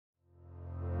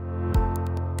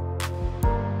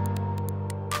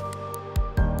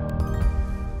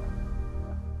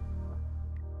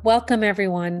Welcome,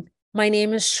 everyone. My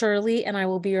name is Shirley, and I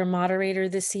will be your moderator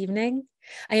this evening.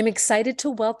 I am excited to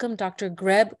welcome Dr.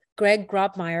 Greg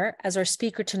Grobmyer as our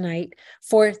speaker tonight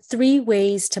for 3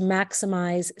 ways to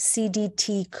maximize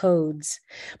CDT codes.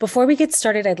 Before we get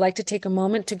started, I'd like to take a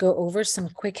moment to go over some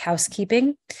quick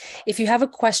housekeeping. If you have a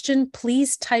question,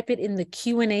 please type it in the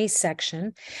Q&A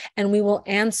section, and we will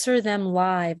answer them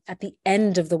live at the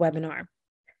end of the webinar.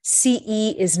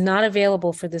 CE is not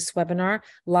available for this webinar,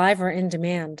 live or in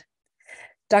demand.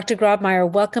 Dr.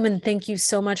 Grobmyer, welcome and thank you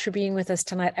so much for being with us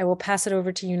tonight. I will pass it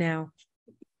over to you now.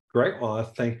 Great. Well,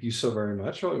 thank you so very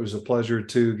much. Well, it was a pleasure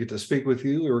to get to speak with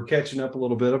you. We were catching up a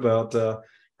little bit about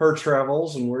her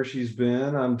travels and where she's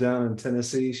been. I'm down in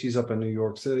Tennessee. She's up in New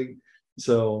York City.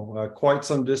 So quite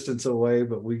some distance away,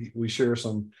 but we share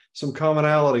some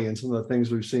commonality in some of the things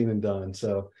we've seen and done.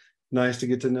 So nice to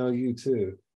get to know you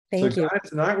too. Thank you. Guys,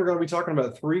 tonight we're going to be talking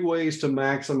about 3 ways to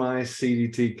maximize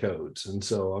CDT codes. And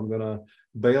so I'm going to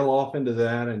bail off into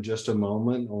that in just a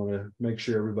moment. I want to make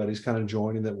sure everybody's kind of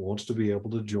joining that wants to be able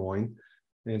to join.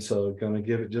 And so going to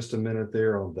give it just a minute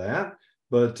there on that.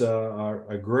 But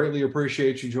I greatly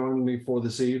appreciate you joining me for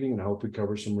this evening, and I hope we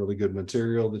cover some really good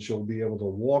material that you'll be able to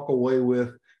walk away with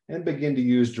and begin to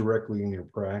use directly in your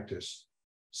practice.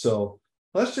 So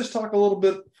let's just talk a little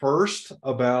bit first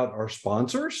about our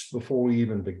sponsors before we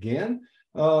even begin.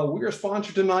 We are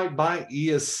sponsored tonight by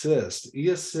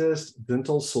eAssist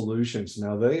Dental Solutions.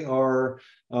 Now, they are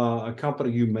a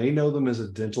company, you may know them as a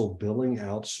dental billing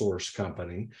outsource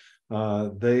company.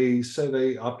 They say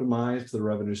they optimize the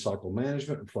revenue cycle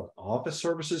management and front office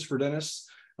services for dentists.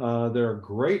 They're a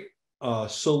great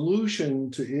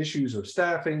solution to issues of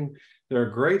staffing. They're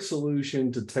a great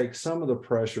solution to take some of the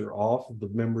pressure off of the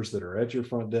members that are at your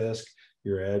front desk,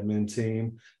 your admin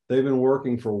team. They've been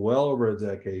working for well over a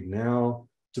decade now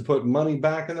to put money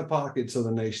back in the pockets of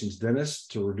the nation's dentists,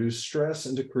 to reduce stress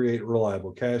and to create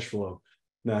reliable cash flow.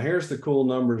 Now, here's the cool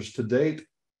numbers. To date,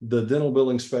 the dental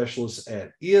billing specialists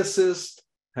at eAssist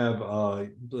have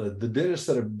the dentists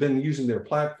that have been using their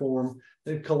platform,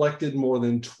 they've collected more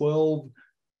than $12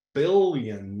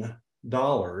 billion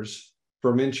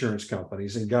from insurance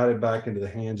companies and got it back into the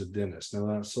hands of dentists.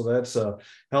 Now, so that's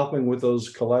helping with those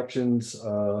collections,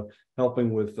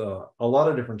 helping with a lot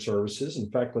of different services.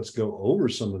 In fact, let's go over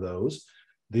some of those.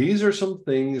 These are some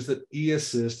things that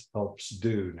eAssist helps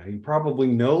do. Now, you probably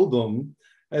know them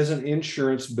as an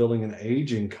insurance billing and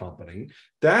aging company.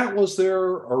 That was their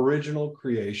original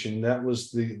creation. That was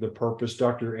the purpose.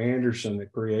 Dr. Anderson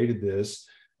that created this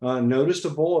noticed a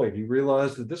void. He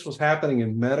realized that this was happening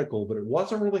in medical, but it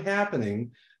wasn't really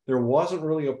happening. There wasn't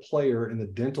really a player in the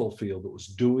dental field that was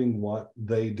doing what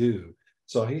they do.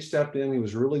 So he stepped in. He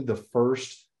was really the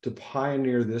first to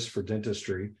pioneer this for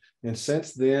dentistry. And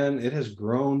since then, it has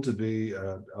grown to be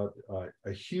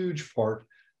a huge part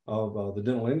of the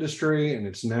dental industry. And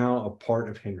it's now a part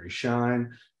of Henry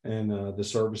Schein and the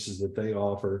services that they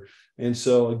offer. And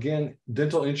so again,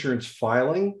 dental insurance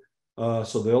filing,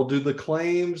 so they'll do the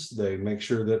claims. They make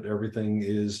sure that everything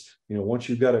is, once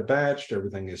you've got it batched,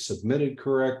 everything is submitted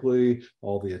correctly.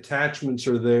 All the attachments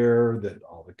are there, that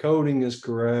all the coding is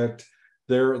correct.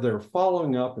 They're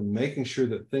following up and making sure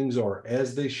that things are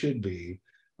as they should be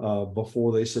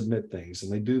before they submit things.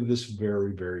 And they do this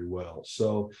very, very well.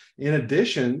 So in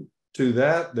addition to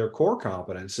that, their core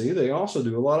competency, they also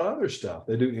do a lot of other stuff.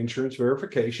 They do insurance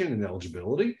verification and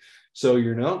eligibility. So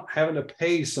you're not having to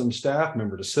pay some staff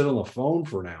member to sit on the phone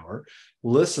for an hour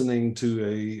listening to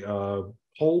a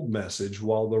hold message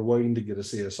while they're waiting to get a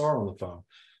CSR on the phone.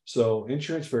 So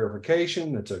insurance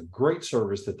verification, that's a great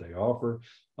service that they offer.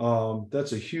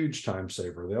 That's a huge time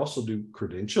saver. They also do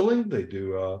credentialing. They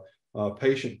do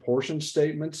patient portion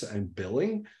statements and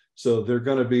billing. So they're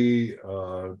going to be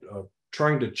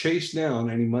trying to chase down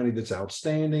any money that's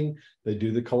outstanding. They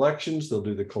do the collections. They'll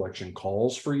do the collection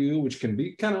calls for you, which can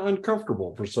be kind of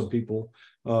uncomfortable for some people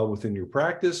within your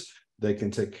practice. They can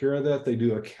take care of that. They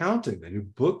do accounting. They do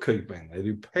bookkeeping. They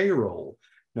do payroll.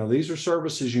 Now, these are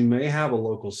services you may have a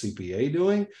local CPA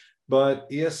doing, but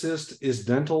eAssist is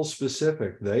dental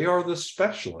specific. They are the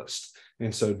specialist.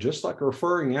 And so just like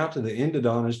referring out to the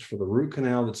endodontist for the root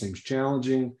canal that seems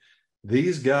challenging,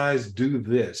 these guys do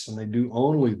this, and they do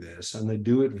only this, and they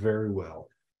do it very well.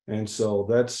 And so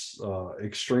that's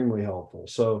extremely helpful.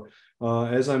 So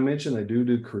as I mentioned, they do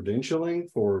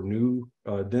credentialing for new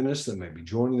dentists that may be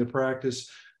joining the practice.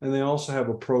 And they also have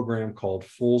a program called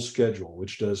Full Schedule,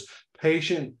 which does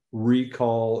patient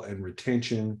recall and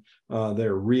retention.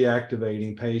 They're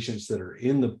reactivating patients that are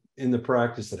in the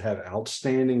practice that have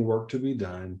outstanding work to be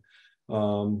done.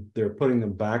 They're putting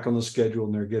them back on the schedule,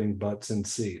 and they're getting butts in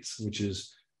seats, which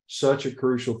is such a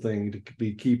crucial thing to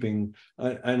be keeping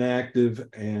an active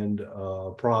and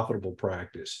profitable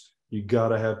practice. You got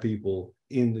to have people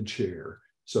in the chair.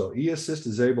 So eAssist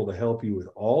is able to help you with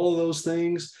all of those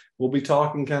things. We'll be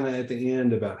talking kind of at the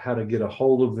end about how to get a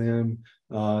hold of them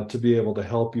to be able to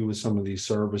help you with some of these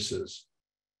services.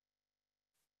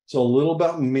 So a little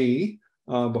about me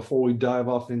before we dive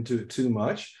off into it too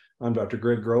much. I'm Dr.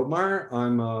 Greg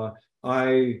Grobmyer.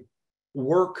 I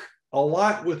work a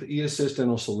lot with eAssist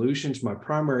Dental Solutions. My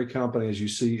primary company, as you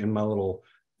see in my little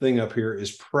thing up here,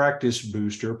 is Practice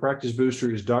Booster. Practice Booster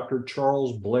is Dr.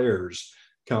 Charles Blair's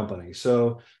company.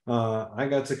 So I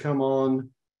got to come on,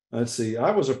 let's see,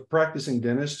 I was a practicing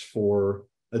dentist for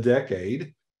a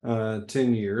decade,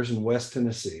 10 years in West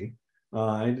Tennessee.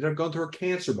 I ended up going through a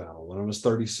cancer battle when I was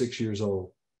 36 years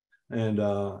old and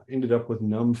ended up with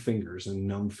numb fingers and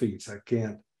numb feet. I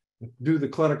can't do the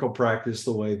clinical practice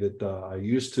the way that I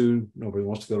used to. Nobody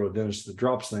wants to go to a dentist that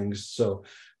drops things. So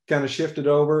kind of shifted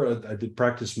over. I did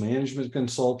practice management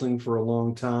consulting for a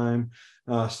long time,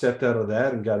 stepped out of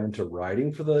that and got into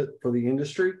writing for the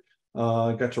industry.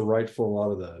 Got to write for a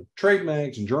lot of the trade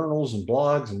mags and journals and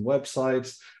blogs and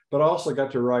websites, but I also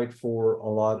got to write for a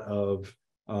lot of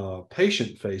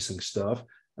patient-facing stuff,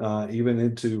 even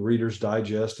into Reader's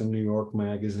Digest and New York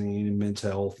Magazine and Men's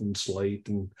Health and Slate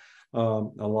and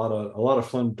a lot of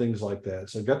fun things like that.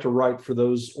 So I got to write for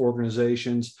those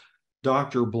organizations.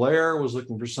 Dr. Blair was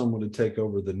looking for someone to take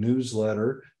over the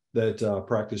newsletter that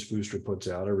Practice Booster puts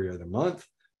out every other month.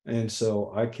 And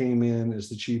so I came in as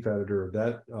the chief editor of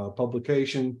that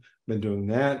publication, been doing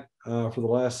that for the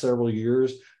last several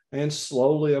years. And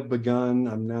slowly I've begun,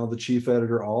 I'm now the chief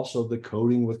editor also of the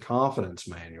Coding with Confidence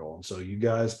manual. And so you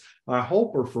guys, I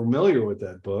hope, are familiar with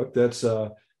that book. That's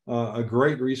a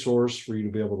great resource for you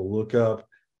to be able to look up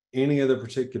any of the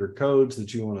particular codes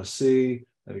that you want to see.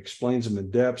 That explains them in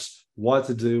depth, what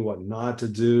to do, what not to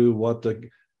do, what the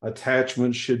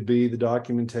attachments should be, the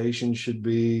documentation should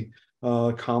be,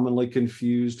 commonly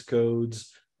confused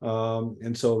codes.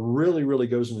 And so it really, really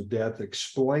goes into depth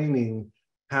explaining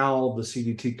how the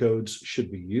CDT codes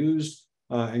should be used,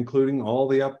 including all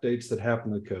the updates that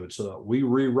happen to the code. So we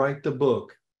rewrite the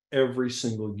book every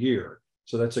single year.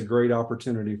 So that's a great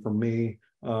opportunity for me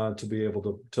to be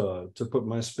able to put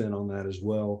my spin on that as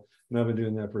well. And I've been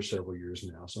doing that for several years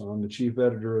now. So I'm the chief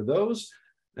editor of those,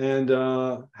 and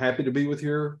happy to be with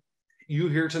you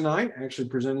here tonight, actually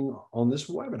presenting on this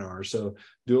webinar. So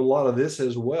do a lot of this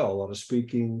as well, a lot of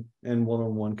speaking and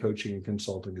one-on-one coaching and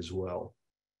consulting as well.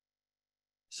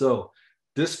 So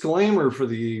disclaimer for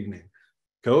the evening,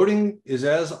 coding is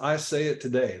as I say it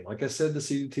today. Like I said, the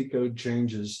CDT code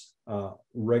changes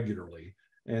regularly.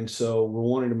 And so we're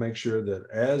wanting to make sure that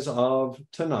as of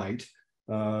tonight,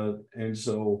 and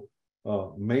so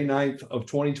May 9th of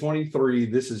 2023,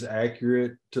 this is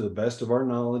accurate to the best of our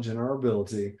knowledge and our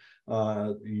ability.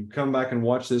 You come back and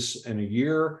watch this in a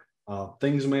year,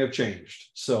 things may have changed.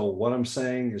 So what I'm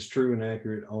saying is true and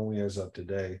accurate only as of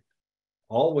today.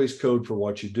 Always code for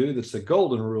what you do. That's the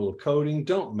golden rule of coding.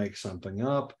 Don't make something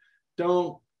up.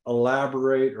 Don't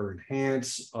elaborate or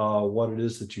enhance what it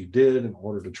is that you did in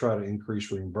order to try to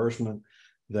increase reimbursement.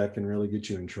 That can really get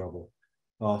you in trouble.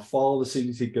 Follow the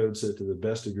CDT code set to the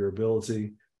best of your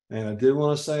ability. And I did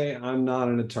want to say I'm not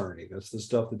an attorney. That's the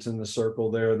stuff that's in the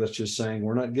circle there. That's just saying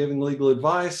we're not giving legal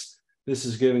advice. This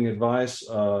is giving advice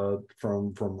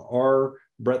from our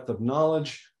breadth of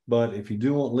knowledge. But if you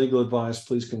do want legal advice,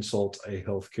 please consult a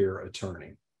healthcare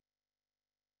attorney.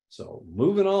 So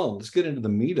moving on, let's get into the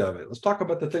meat of it. Let's talk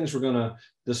about the things we're going to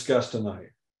discuss tonight.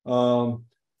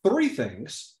 3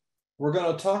 things. We're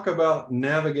going to talk about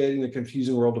navigating the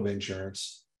confusing world of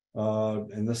insurance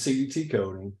and the CDT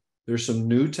coding. There's some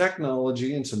new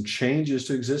technology and some changes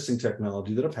to existing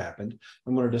technology that have happened.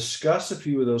 I'm going to discuss a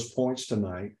few of those points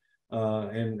tonight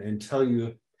and tell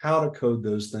you how to code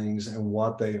those things and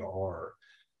what they are.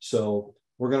 So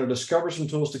we're going to discover some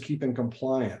tools to keep in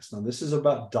compliance. Now, this is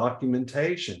about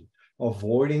documentation,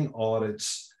 avoiding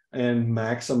audits, and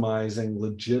maximizing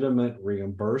legitimate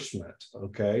reimbursement,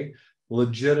 okay?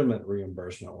 Legitimate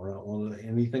reimbursement. We're not wanting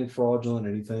anything fraudulent,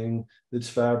 anything that's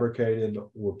fabricated.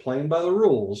 We're playing by the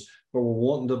rules, but we're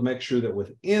wanting to make sure that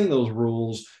within those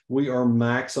rules, we are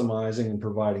maximizing and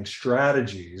providing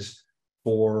strategies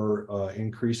for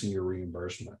increasing your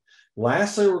reimbursement.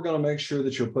 Lastly, we're going to make sure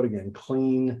that you're putting in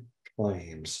clean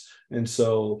claims. And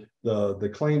so the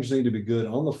claims need to be good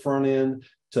on the front end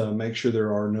to make sure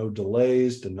there are no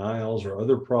delays, denials, or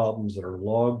other problems that are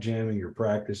log jamming your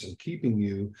practice and keeping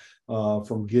you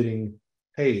from getting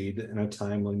paid in a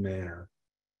timely manner.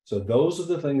 So those are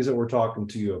the things that we're talking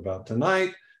to you about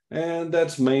tonight. And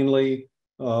that's mainly,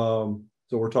 so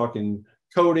we're talking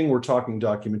coding, we're talking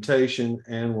documentation,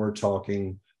 and we're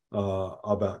talking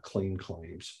about clean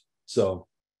claims. So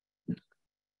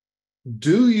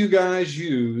do you guys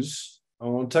use, I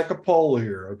want to take a poll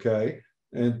here, okay?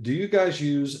 And do you guys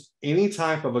use any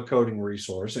type of a coding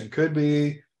resource? It could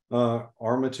be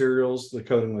our materials, the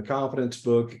Coding the Confidence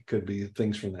book. It could be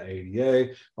things from the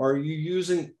ADA. Are you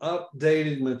using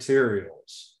updated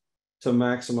materials to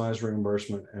maximize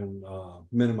reimbursement and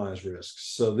minimize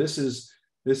risks? So this is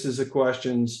the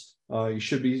questions. You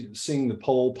should be seeing the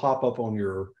poll pop up on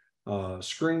your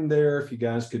screen there. If you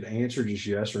guys could answer just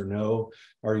yes or no.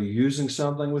 Are you using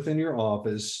something within your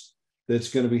office that's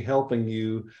going to be helping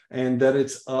you and that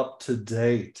it's up to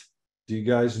date? Do you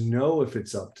guys know if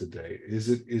it's up to date? Is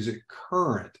it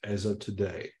current as of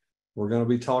today? We're going to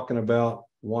be talking about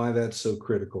why that's so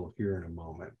critical here in a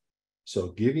moment. So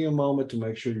give you a moment to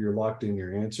make sure you're locked in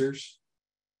your answers.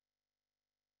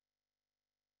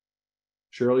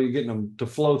 Shirley, you getting them to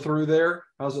flow through there?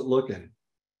 How's it looking?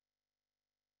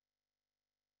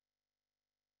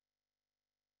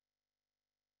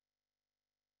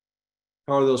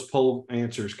 How are those poll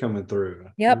answers coming through?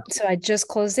 Yep. So I just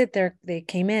closed it. They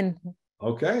came in.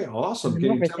 Okay, awesome.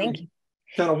 Can you tell me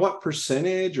kind of what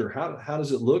percentage or how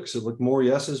does it look? Does it look more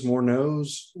yeses, more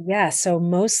nos? Yeah, so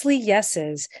mostly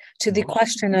yeses to the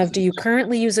question of, do you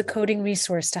currently use a coding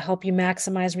resource to help you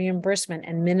maximize reimbursement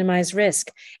and minimize risk?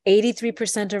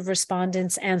 83% of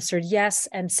respondents answered yes,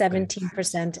 and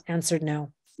 17% answered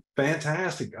no.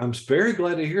 Fantastic. I'm very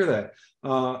glad to hear that.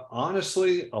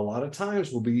 Honestly, a lot of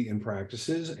times we'll be in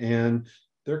practices and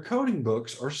their coding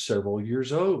books are several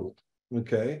years old.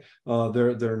 Okay,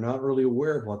 they're not really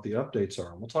aware of what the updates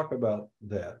are. And we'll talk about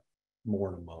that more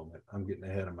in a moment. I'm getting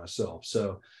ahead of myself.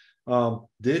 So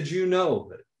did you know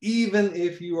that even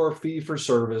if you are fee for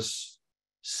service,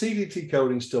 CDT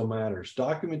coding still matters,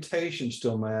 documentation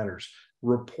still matters,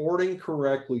 reporting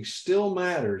correctly still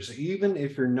matters, even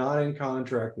if you're not in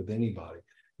contract with anybody.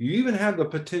 You even have the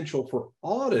potential for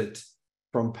audit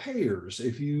from payers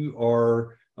if you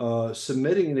are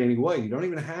submitting in any way. You don't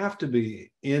even have to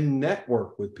be in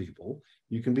network with people.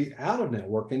 You can be out of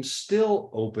network and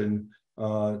still open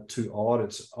to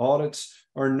audits. Audits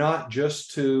are not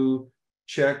just to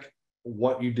check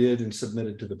what you did and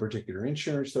submitted to the particular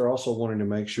insurance. They're also wanting to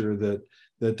make sure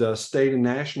that state and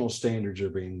national standards are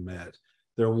being met.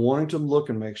 They're wanting to look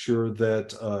and make sure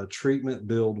that treatment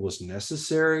build was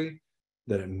necessary,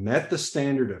 that it met the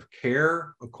standard of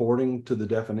care according to the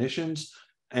definitions,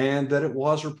 and that it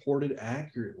was reported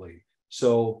accurately.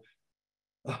 So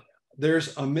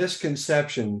there's a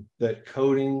misconception that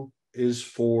coding is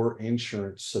for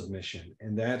insurance submission,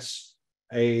 and that's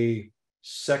a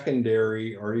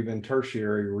secondary or even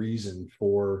tertiary reason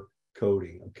for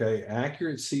coding. Okay,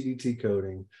 accurate CDT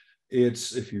coding,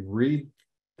 it's, if you read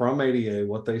from ADA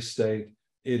what they state,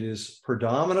 it is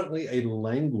predominantly a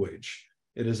language.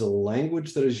 It is a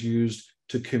language that is used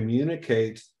to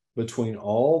communicate between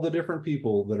all the different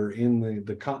people that are in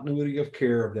the continuity of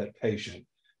care of that patient.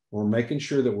 We're making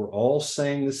sure that we're all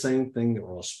saying the same thing, that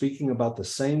we're all speaking about the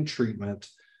same treatment.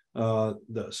 So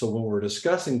when we're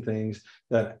discussing things,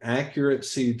 that accurate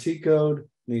CDT code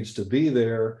needs to be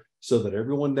there so that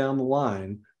everyone down the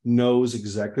line knows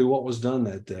exactly what was done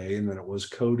that day and that it was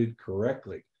coded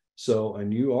correctly. So,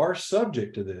 and you are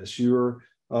subject to this. You're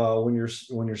when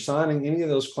you're signing any of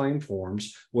those claim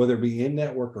forms, whether it be in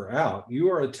network or out,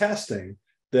 you are attesting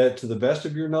that to the best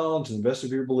of your knowledge and the best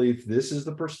of your belief, this is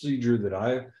the procedure that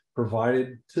I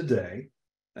provided today,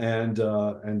 and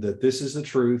that this is the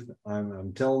truth.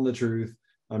 I'm telling the truth.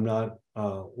 I'm not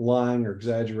lying or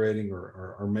exaggerating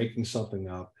or making something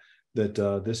up. That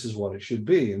this is what it should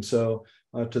be. And so,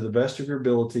 to the best of your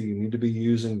ability, you need to be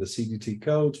using the CDT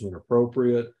codes when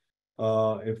appropriate.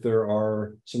 If there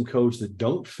are some codes that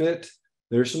don't fit,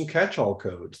 there's some catch-all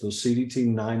codes, those CDT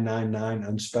 999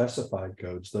 unspecified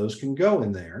codes, those can go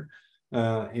in there.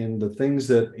 And the things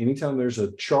that anytime there's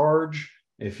a charge,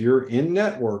 if you're in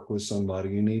network with somebody,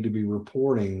 you need to be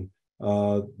reporting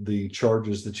the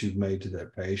charges that you've made to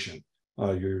that patient.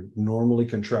 You're normally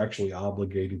contractually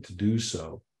obligated to do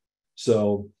so.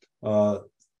 So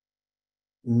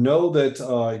know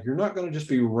that you're not going to just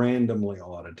be randomly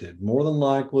audited. More than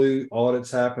likely, audits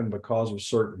happen because of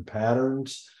certain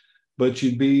patterns, but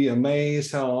you'd be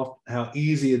amazed how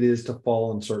easy it is to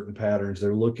fall in certain patterns.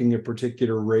 They're looking at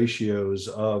particular ratios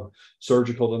of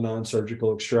surgical to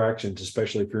non-surgical extractions,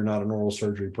 especially if you're not an oral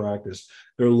surgery practice.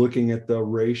 They're looking at the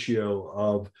ratio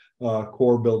of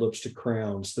core buildups to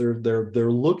crowns.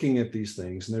 They're looking at these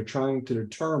things and they're trying to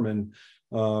determine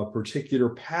particular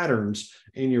patterns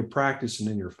in your practice and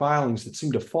in your filings that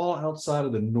seem to fall outside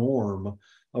of the norm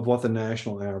of what the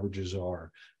national averages are.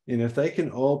 And if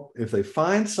they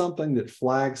find something that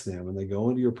flags them and they go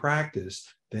into your practice,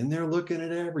 then they're looking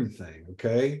at everything,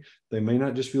 okay? They may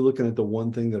not just be looking at the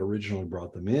one thing that originally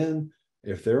brought them in.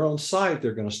 If they're on site,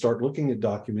 they're going to start looking at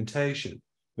documentation.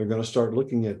 They're going to start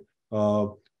looking at,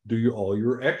 do all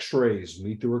your x-rays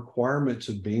meet the requirements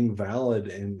of being valid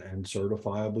and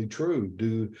certifiably true?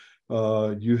 Do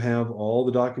you have all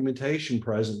the documentation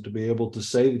present to be able to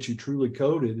say that you truly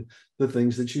coded the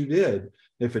things that you did?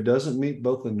 If it doesn't meet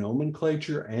both the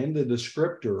nomenclature and the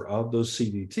descriptor of those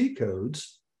CDT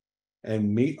codes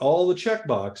and meet all the check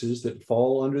boxes that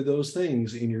fall under those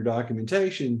things in your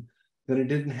documentation, then it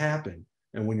didn't happen.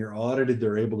 And when you're audited,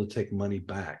 they're able to take money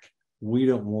back. We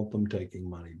don't want them taking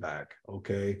money back,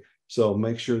 okay? So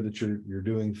make sure that you're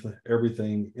doing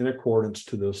everything in accordance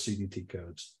to those CDT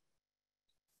codes.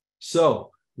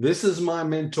 So this is my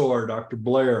mentor, Dr.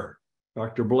 Blair.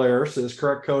 Dr. Blair says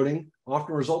correct coding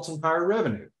often results in higher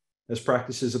revenue as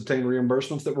practices obtain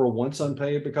reimbursements that were once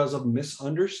unpaid because of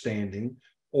misunderstanding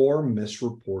or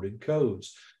misreported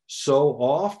codes. So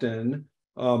often,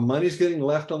 money's getting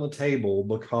left on the table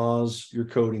because you're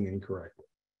coding incorrectly,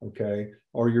 okay?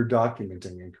 Or you're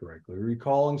documenting incorrectly, or you're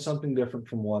calling something different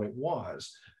from what it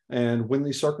was. And when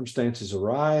these circumstances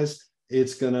arise,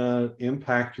 it's going to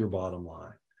impact your bottom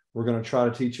line. We're going to try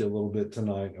to teach you a little bit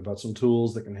tonight about some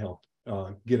tools that can help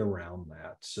get around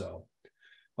that. So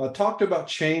I talked about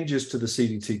changes to the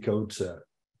CDT code set,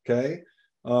 okay?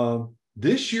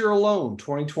 This year alone,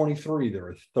 2023, there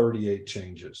are 38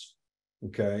 changes,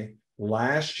 okay?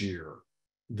 Last year,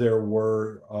 there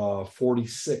were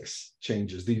 46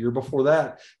 changes. The year before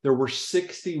that, there were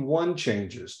 61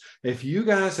 changes. If you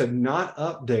guys have not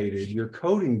updated your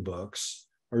coding books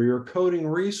or your coding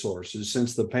resources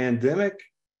since the pandemic,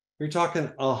 you're talking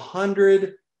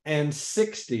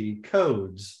 160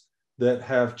 codes that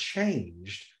have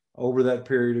changed over that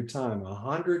period of time,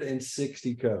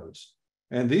 160 codes.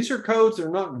 And these are codes, they're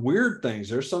not weird things.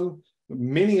 There's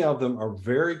many of them are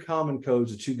very common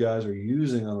codes that you guys are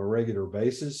using on a regular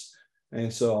basis.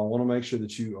 And so I want to make sure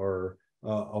that you are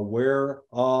aware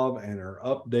of and are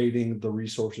updating the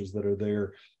resources that are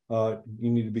there. You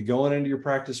need to be going into your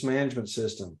practice management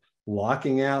system,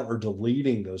 locking out or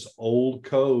deleting those old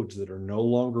codes that are no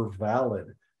longer valid,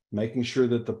 making sure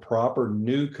that the proper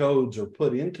new codes are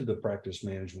put into the practice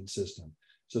management system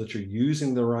so that you're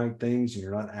using the right things and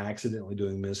you're not accidentally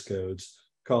doing miscodes,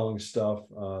 calling stuff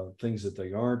things that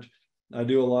they aren't. I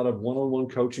do a lot of one-on-one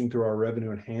coaching through our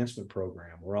revenue enhancement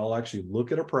program, where I'll actually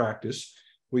look at a practice.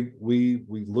 We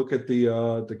look at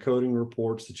the coding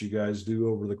reports that you guys do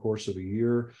over the course of a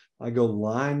year. I go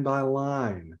line by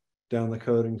line down the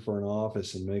coding for an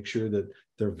office and make sure that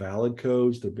they're valid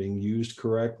codes, they're being used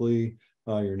correctly.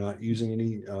 You're not using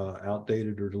any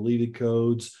outdated or deleted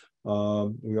codes.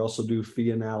 We also do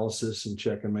fee analysis and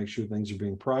check and make sure things are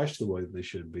being priced the way that they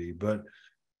should be. But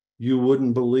you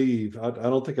wouldn't believe, I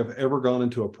don't think I've ever gone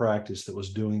into a practice that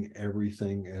was doing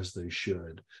everything as they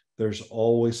should. There's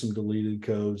always some deleted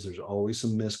codes. There's always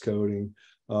some miscoding.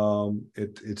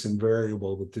 It's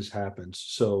invariable that this happens.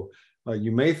 So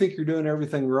you may think you're doing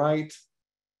everything right.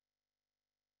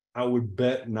 I would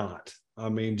bet not. I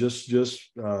mean, just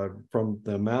from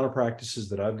the amount of practices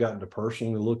that I've gotten to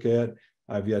personally look at,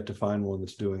 I've yet to find one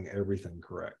that's doing everything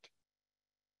correct.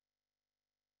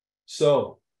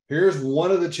 So here's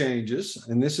one of the changes,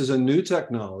 and this is a new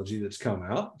technology that's come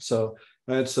out. So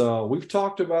that's we've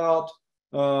talked about.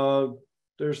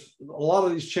 There's a lot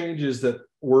of these changes that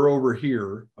were over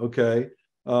here. Okay,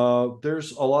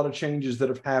 there's a lot of changes that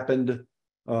have happened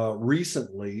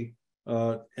recently.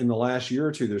 In the last year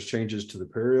or two, there's changes to the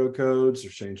perio codes,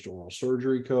 there's changes to oral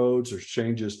surgery codes, there's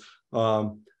changes.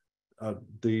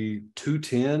 The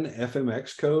 210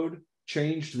 FMX code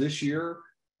changed this year.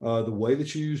 The way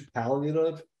that you use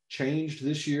palliative changed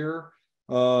this year.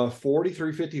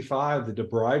 4355, the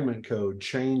debridement code,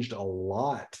 changed a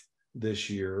lot this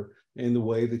year in the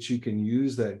way that you can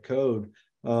use that code.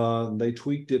 They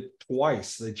tweaked it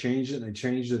twice. They changed it and they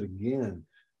changed it again.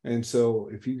 And so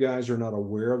if you guys are not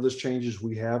aware of those changes,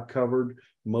 we have covered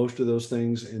most of those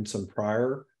things in some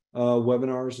prior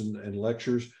webinars and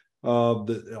lectures. All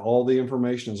the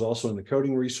information is also in the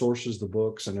coding resources, the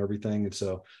books and everything. And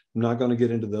so I'm not going to get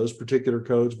into those particular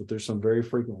codes, but there's some very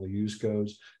frequently used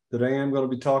codes. Today I'm going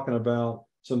to be talking about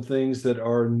some things that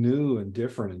are new and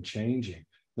different and changing.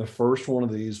 The first one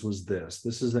of these was this.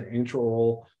 This is the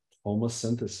intraoral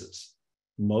tomosynthesis.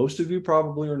 Most of you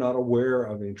probably are not aware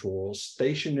of intraoral.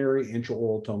 Stationary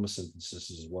intraoral tomosynthesis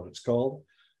is what it's called.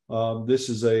 This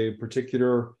is a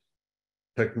particular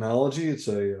technology. It's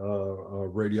a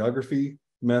radiography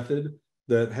method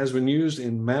that has been used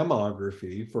in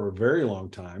mammography for a very long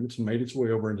time. It's made its way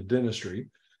over into dentistry.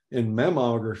 In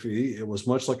mammography, it was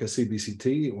much like a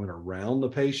CBCT. It went around the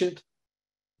patient,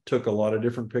 took a lot of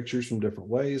different pictures from different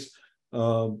ways.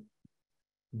 Some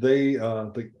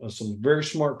very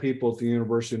smart people at the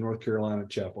University of North Carolina at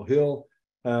Chapel Hill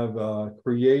have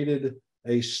created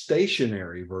a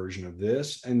stationary version of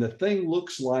this. And the thing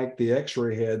looks like the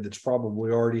x-ray head that's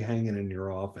probably already hanging in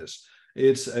your office.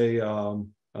 It's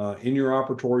in your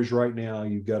operatories right now,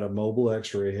 you've got a mobile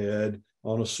x-ray head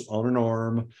on an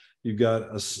arm. You've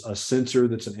got a sensor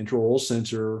that's an intraoral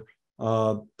sensor.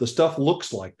 The stuff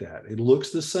looks like that. It looks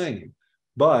the same.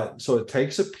 But so it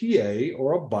takes a PA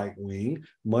or a bite wing,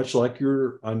 much like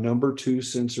a number 2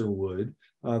 sensor would,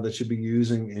 that you'd be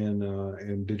using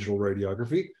in digital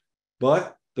radiography.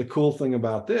 But the cool thing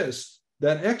about this,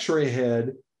 that x-ray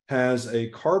head has a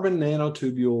carbon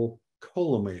nanotubule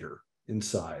collimator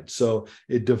inside. So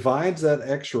it divides that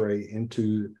x-ray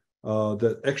into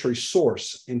the x-ray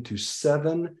source into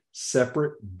 7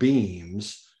 separate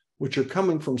beams, which are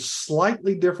coming from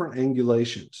slightly different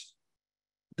angulations.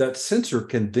 That sensor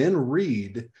can then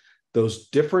read those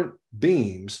different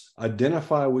beams,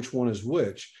 identify which one is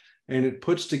which, and it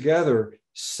puts together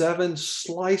 7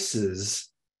 slices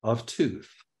of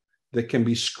tooth that can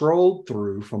be scrolled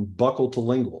through from buccal to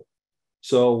lingual.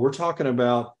 So we're talking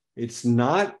about, it's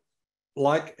not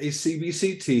like a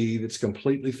CBCT that's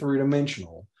completely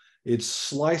 3-dimensional. It's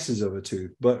slices of a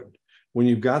tooth. But when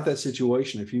you've got that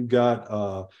situation, if you've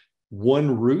got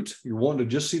one root, you're wanting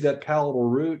to just see that palatal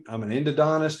root. I'm an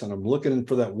endodontist and I'm looking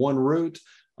for that one root.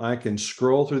 I can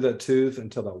scroll through that tooth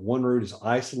until that one root is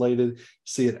isolated,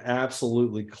 see it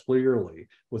absolutely clearly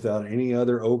without any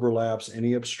other overlaps,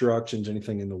 any obstructions,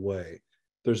 anything in the way.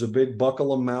 There's a big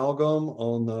buccal amalgam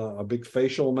a big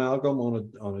facial amalgam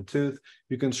on a tooth.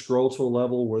 You can scroll to a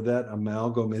level where that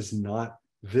amalgam is not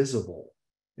visible.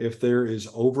 If there is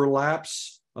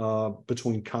overlaps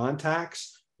between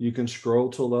contacts, you can scroll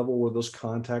to a level where those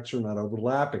contacts are not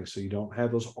overlapping, so you don't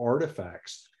have those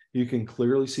artifacts. You can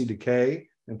clearly see decay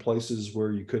in places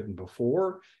where you couldn't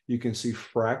before. You can see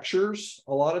fractures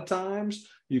a lot of times.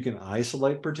 You can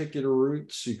isolate particular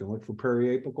roots. You can look for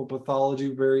periapical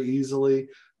pathology very easily.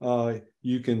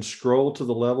 You can scroll to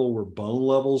the level where bone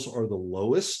levels are the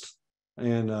lowest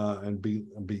and be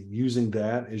using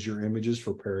that as your images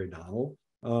for periodontal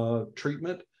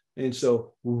treatment. And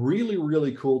so really,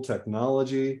 really cool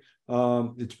technology.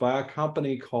 It's by a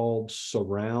company called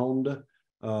Surround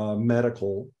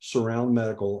Medical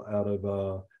out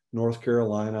of North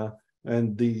Carolina.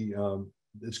 And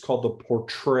it's called the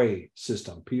Portray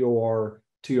system,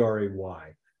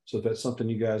 Portray. So if that's something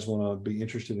you guys want to be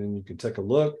interested in, you can take a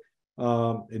look.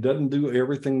 It doesn't do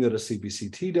everything that a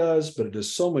CBCT does, but it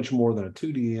does so much more than a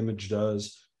 2D image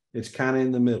does. It's kind of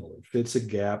in the middle. It fits a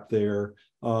gap there.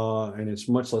 And it's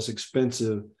much less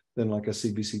expensive than like a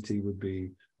CBCT would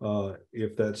be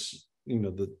if that's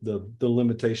the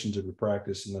limitations of your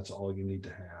practice and that's all you need to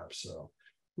have. So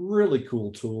really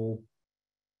cool tool.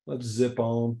 Let's zip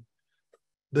on.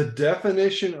 The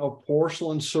definition of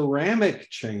porcelain ceramic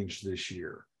changed this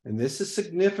year, and this is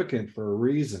significant for a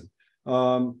reason.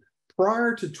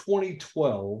 Prior to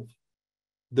 2012,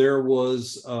 there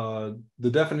was the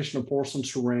definition of porcelain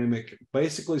ceramic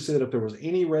basically said if there was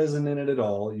any resin in it at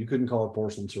all, you couldn't call it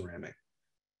porcelain ceramic.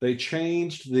 They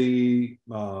changed the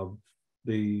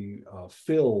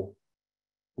fill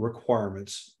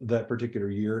requirements that particular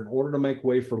year in order to make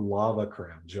way for lava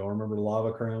crowns. Y'all remember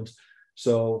lava crowns?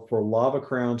 So for lava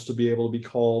crowns to be able to be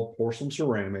called porcelain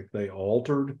ceramic, they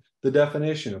altered the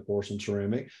definition of porcelain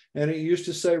ceramic. And it used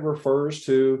to say refers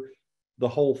to the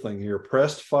whole thing here: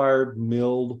 pressed, fired,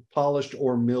 milled, polished,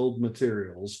 or milled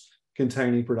materials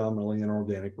containing predominantly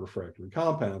inorganic refractory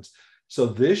compounds. So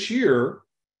this year,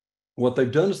 what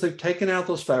they've done is they've taken out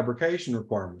those fabrication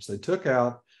requirements. They took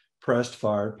out pressed,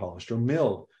 fired, polished, or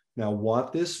milled. Now,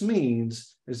 what this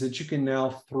means is that you can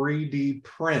now 3D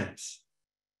print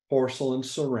porcelain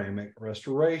ceramic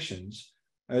restorations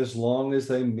as long as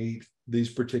they meet these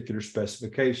particular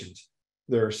specifications.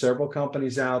 There are several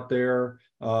companies out there.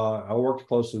 I worked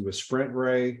closely with Sprint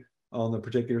Ray on the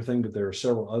particular thing, but there are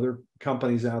several other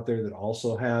companies out there that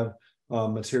also have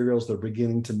materials that are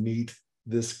beginning to meet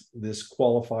this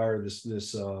qualifier,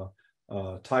 this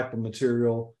type of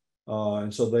material.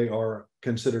 And so they are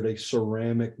considered a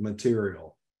ceramic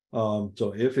material.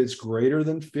 So if it's greater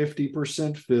than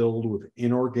 50% filled with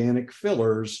inorganic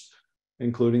fillers,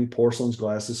 including porcelains,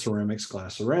 glasses, ceramics,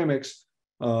 glass ceramics,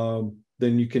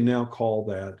 then you can now call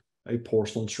that a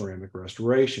porcelain ceramic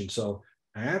restoration. So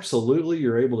absolutely,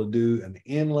 you're able to do an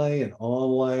inlay, an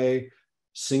onlay,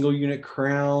 single unit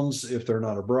crowns if they're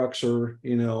not a Bruxer,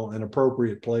 in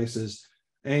appropriate places.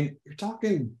 And you're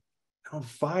talking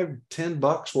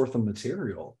 $5-10 worth of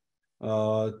material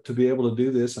to be able to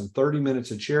do this in 30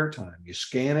 minutes of chair time. You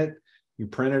scan it, you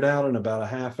print it out in about a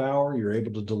half hour, you're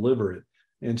able to deliver it.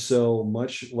 And so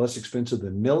much less expensive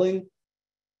than milling,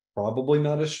 probably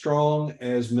not as strong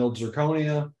as milled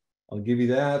zirconia. I'll give you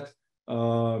that.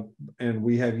 And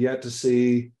we have yet to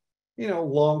see,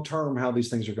 long-term how these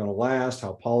things are going to last,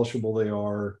 how polishable they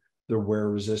are, their wear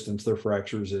resistance, their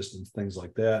fracture resistance, things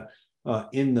like that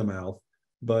in the mouth.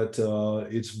 But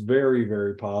it's very,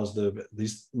 very positive.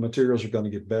 These materials are going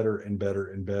to get better and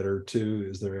better and better too,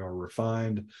 as they are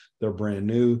refined. They're brand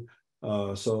new.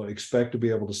 So expect to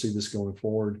be able to see this going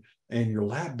forward. And your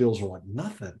lab bills are like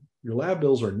nothing. Your lab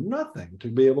bills are nothing to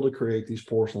be able to create these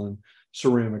porcelain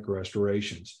ceramic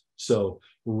restorations. So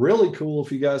really cool.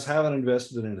 If you guys haven't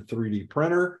invested in a 3D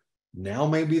printer, now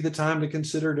may be the time to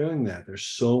consider doing that. There's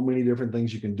so many different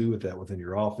things you can do with that within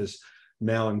your office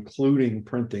now, including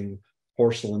printing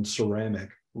porcelain ceramic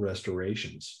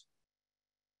restorations.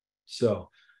 So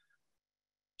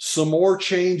some more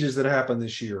changes that happened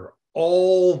this year.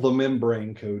 All the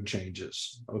membrane code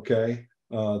changes, okay?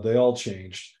 They all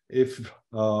changed.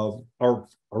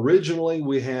 Originally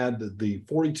we had the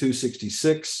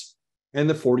 4266 and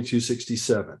the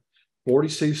 4267.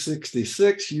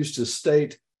 4266 used to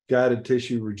state guided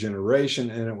tissue regeneration,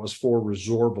 and it was for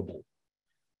resorbable.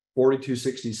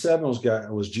 4267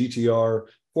 was GTR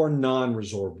for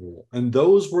non-resorbable, and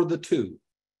those were the two.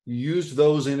 You used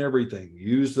those in everything. You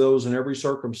used those in every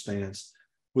circumstance,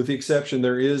 with the exception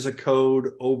there is a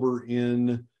code over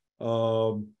in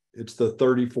it's the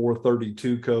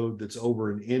 3432 code that's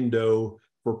over in endo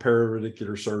for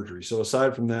periordicular surgery. So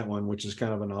aside from that one, which is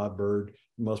kind of an odd bird,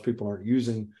 most people aren't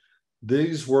using,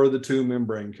 these were the two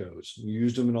membrane codes. You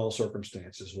used them in all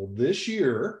circumstances. Well, this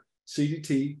year,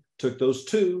 CDT took those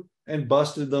two and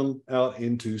busted them out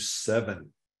into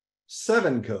seven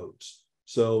codes.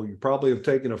 So you probably have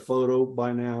taken a photo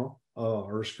by now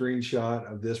or a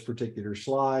screenshot of this particular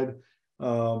slide.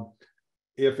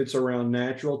 If it's around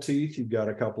natural teeth, you've got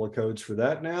a couple of codes for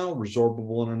that now,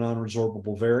 resorbable and a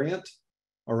non-resorbable variant.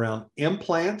 Around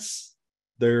implants,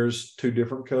 there's two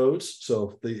different codes.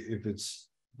 So if it's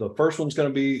the first one's going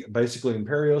to be basically in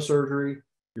perio surgery,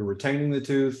 you're retaining the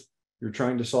tooth, you're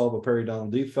trying to solve a periodontal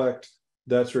defect,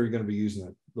 that's where you're going to be using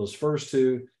it. Those first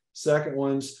two. Second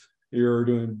ones, you're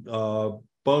doing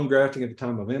bone grafting at the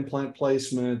time of implant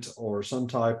placement or some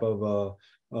type of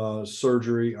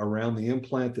surgery around the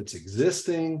implant that's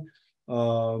existing.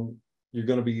 You're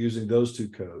going to be using those two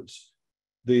codes.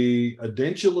 The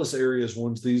edentulous areas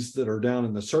ones, these that are down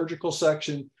in the surgical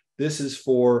section, this is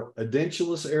for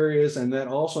edentulous areas, and that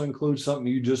also includes something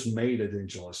you just made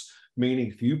edentulous,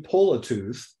 meaning if you pull a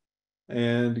tooth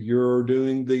and you're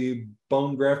doing the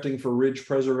bone grafting for ridge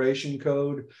preservation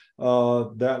code,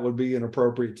 that would be an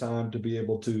appropriate time to be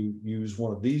able to use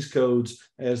one of these codes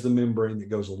as the membrane that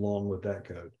goes along with that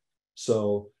code.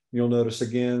 So you'll notice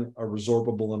again, a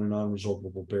resorbable and a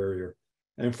non-resorbable barrier.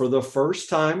 And for the first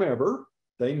time ever,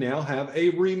 they now have a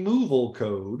removal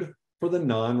code for the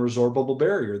non-resorbable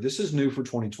barrier. This is new for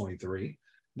 2023.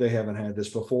 They haven't had this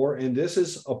before, and this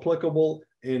is applicable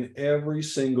in every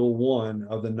single one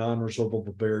of the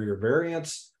non-resorbable barrier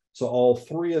variants. So all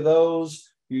three of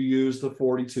those, you use the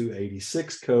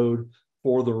 4286 code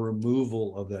for the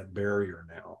removal of that barrier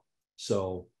now.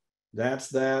 So that's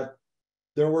that.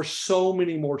 There were so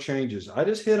many more changes. I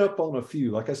just hit up on a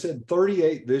few. Like I said,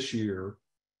 38 this year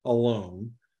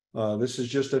alone. This is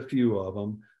just a few of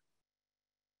them.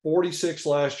 46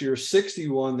 last year,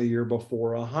 61 the year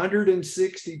before,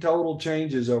 160 total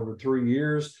changes over 3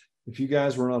 years. If you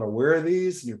guys were not aware of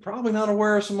these, you're probably not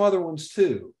aware of some other ones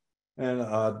too. And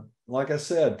like I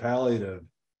said, palliative,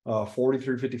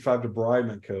 4355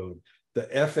 debridement code, the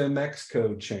FMX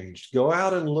code changed. Go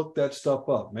out and look that stuff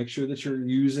up. Make sure that you're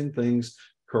using things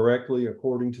correctly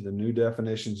according to the new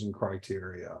definitions and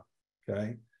criteria,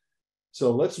 okay?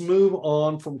 So let's move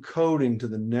on from coding to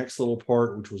the next little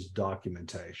part, which was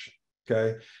documentation,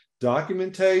 okay?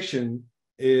 Documentation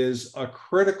is a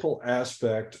critical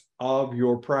aspect of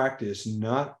your practice,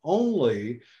 not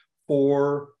only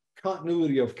for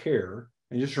continuity of care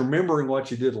and just remembering what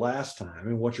you did last time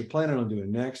and what you're planning on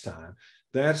doing next time.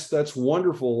 That's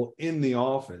wonderful in the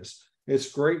office. It's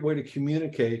a great way to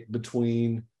communicate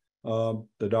between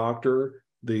the doctor,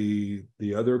 the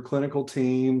other clinical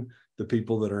team, the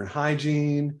people that are in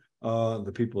hygiene,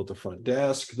 the people at the front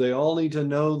desk. They all need to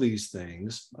know these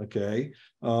things, okay,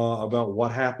 about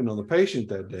what happened on the patient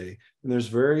that day. And there's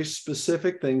very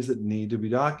specific things that need to be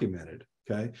documented,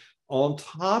 okay? On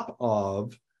top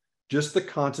of just the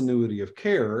continuity of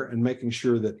care and making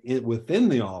sure that within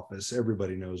the office,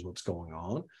 everybody knows what's going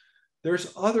on.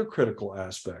 There's other critical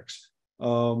aspects.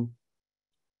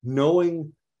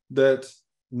 Knowing that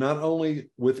not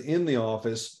only within the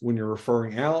office, when you're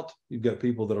referring out, you've got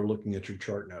people that are looking at your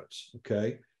chart notes,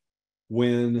 okay?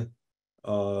 When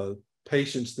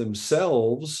patients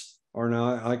themselves are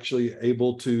now actually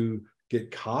able to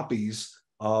get copies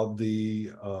of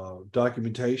the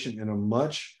documentation in a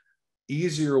much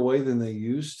easier way than they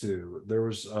used to. There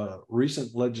was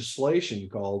recent legislation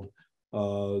called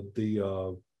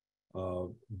the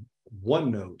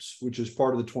OneNotes, which is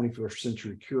part of the 21st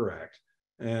Century Cure Act.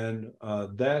 And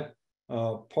that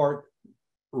part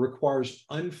requires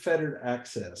unfettered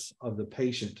access of the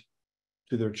patient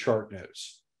to their chart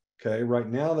notes. Okay, right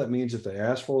now that means if they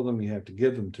ask for them, you have to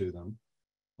give them to them.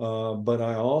 But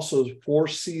I also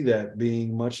foresee that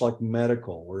being much like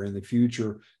medical, where in the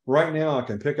future, right now I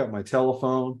can pick up my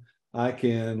telephone, I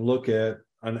can look at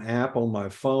an app on my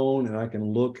phone, and I can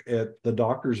look at the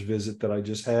doctor's visit that I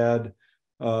just had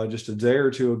just a day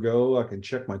or two ago. I can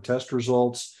check my test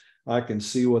results. I can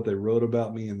see what they wrote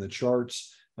about me in the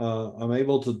charts. I'm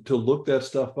able to look that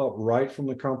stuff up right from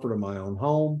the comfort of my own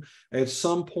home. At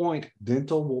some point,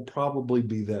 dental will probably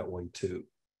be that way too.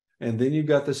 And then you've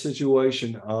got the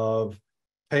situation of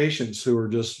patients who are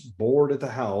just bored at the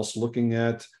house looking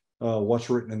at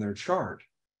what's written in their chart.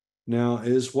 Now,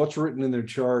 is what's written in their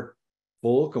chart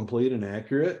full, complete, and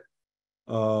accurate?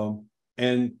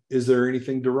 And is there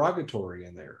anything derogatory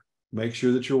in there? Make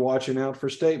sure that you're watching out for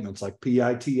statements like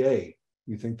PITA.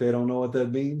 You think they don't know what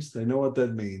that means? They know what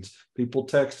that means. People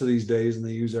text these days and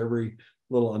they use every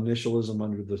little initialism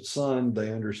under the sun.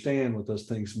 They understand what those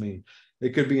things mean. It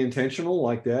could be intentional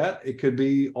like that. It could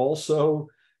be also,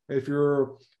 if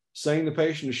you're saying the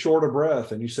patient is short of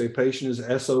breath and you say patient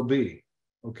is SOB,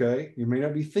 okay? You may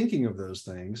not be thinking of those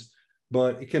things,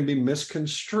 but it can be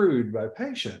misconstrued by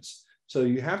patients. So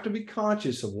you have to be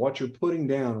conscious of what you're putting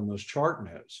down in those chart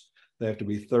notes. They have to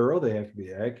be thorough. They have to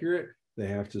be accurate. They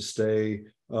have to stay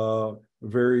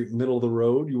very middle of the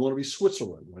road. You want to be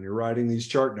Switzerland when you're writing these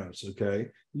chart notes, okay?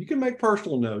 You can make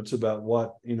personal notes about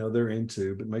what they're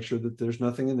into, but make sure that there's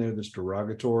nothing in there that's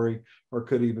derogatory or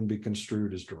could even be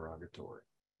construed as derogatory,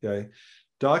 okay?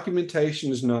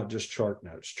 Documentation is not just chart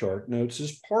notes. Chart notes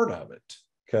is part of it,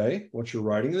 okay? What you're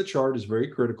writing in the chart is very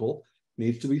critical,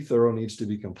 needs to be thorough, needs to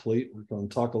be complete. We're going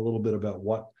to talk a little bit about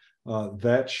what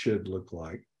that should look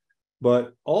like.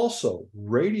 But also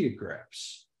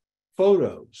radiographs,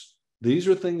 photos. These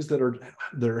are things that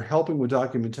are helping with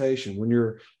documentation. When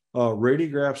your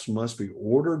radiographs must be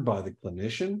ordered by the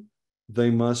clinician, they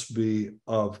must be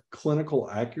of clinical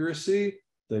accuracy.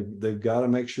 They've got to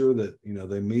make sure that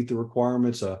they meet the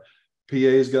requirements.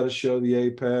 PA's got to show the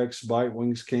apex. Bite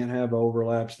wings can't have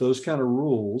overlaps. Those kind of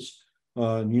rules,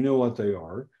 you know what they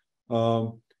are,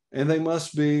 and they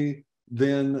must be.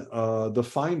 Then the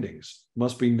findings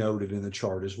must be noted in the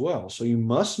chart as well. So you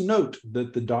must note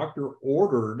that the doctor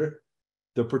ordered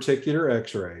the particular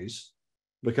x-rays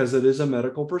because it is a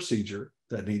medical procedure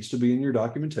that needs to be in your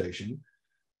documentation.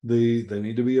 They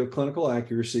need to be of clinical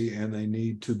accuracy, and they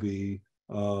need to be,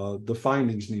 the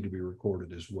findings need to be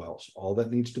recorded as well. So all that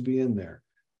needs to be in there.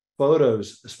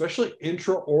 Photos, especially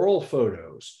intraoral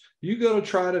photos. You go to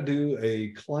try to do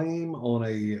a claim on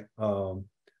a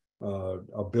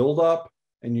buildup,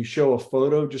 and you show a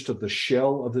photo just of the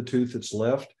shell of the tooth that's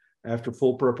left after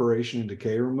full preparation and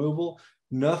decay removal.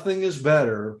 Nothing is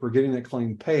better for getting that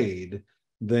claim paid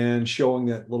than showing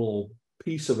that little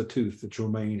piece of a tooth that's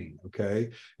remaining, okay?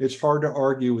 It's hard to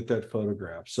argue with that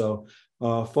photograph. So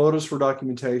photos for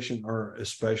documentation are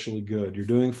especially good. You're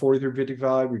doing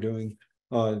 4355, you're doing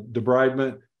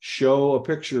debridement, show a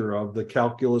picture of the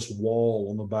calculus wall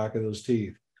on the back of those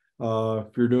teeth.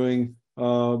 If you're doing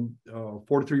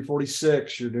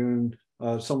 4346, you're doing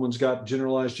someone's got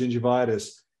generalized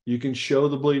gingivitis, you can show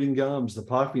the bleeding gums, the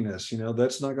puffiness.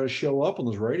 That's not going to show up on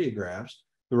those radiographs.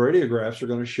 The radiographs are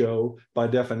going to show, by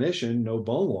definition, no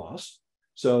bone loss.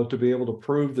 So to be able to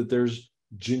prove that there's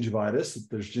gingivitis, that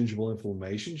there's gingival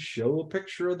inflammation, show a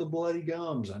picture of the bloody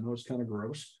gums. I know it's kind of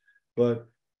gross, but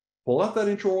pull out that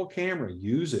intraoral camera,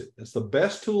 use it. It's the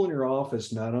best tool in your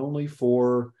office, not only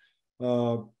for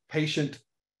patient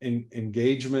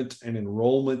engagement and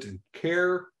enrollment and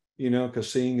care,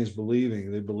 because seeing is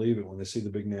believing. They believe it when they see the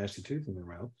big nasty tooth in their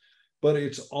mouth. But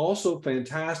it's also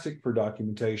fantastic for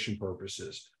documentation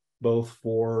purposes, both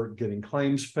for getting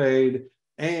claims paid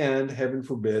and, heaven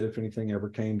forbid, if anything ever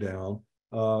came down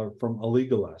from a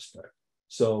legal aspect.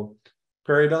 So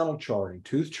periodontal charting,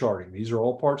 tooth charting, these are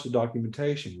all parts of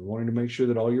documentation. You're wanting to make sure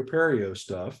that all your perio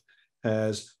stuff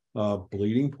has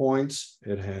bleeding points.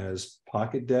 It has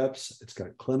pocket depths. It's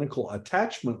got clinical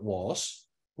attachment loss,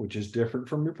 which is different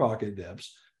from your pocket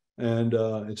depths. And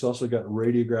it's also got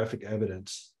radiographic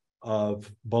evidence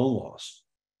of bone loss.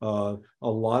 A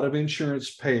lot of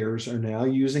insurance payers are now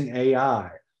using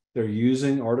AI. They're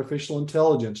using artificial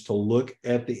intelligence to look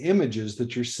at the images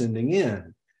that you're sending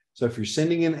in. So if you're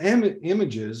sending in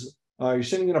images, you're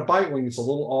sending in a bite wing, it's a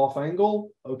little off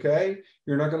angle, okay?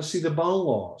 You're not going to see the bone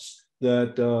loss.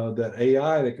 That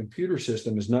AI, the computer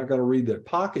system, is not going to read that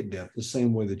pocket depth the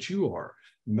same way that you are.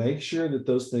 Make sure that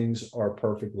those things are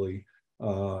perfectly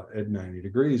at 90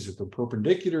 degrees. If they're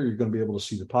perpendicular, you're going to be able to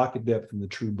see the pocket depth and the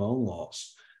true bone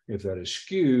loss. If that is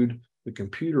skewed, the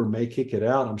computer may kick it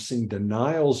out. I'm seeing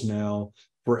denials now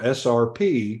for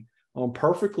SRP on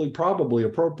perfectly probably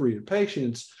appropriate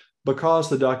patients because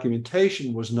the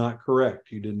documentation was not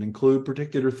correct. You didn't include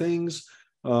particular things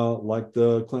like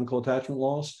the clinical attachment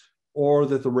loss, or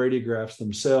that the radiographs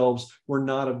themselves were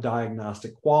not of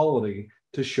diagnostic quality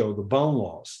to show the bone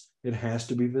loss. It has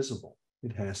to be visible.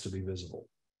 It has to be visible.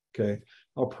 Okay.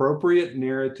 Appropriate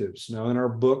narratives. Now, in our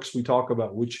books, we talk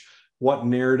about what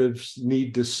narratives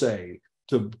need to say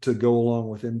to go along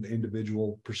with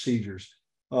individual procedures.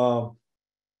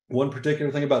 One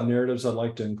particular thing about narratives I'd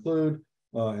like to include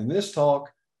in this talk,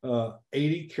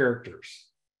 80 characters.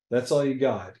 That's all you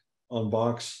got on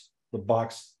the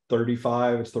box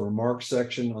 35. It's the remarks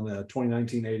section on the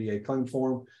 2019 ADA claim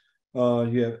form.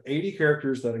 You have 80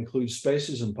 characters that include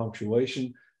spaces and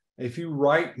punctuation. If you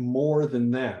write more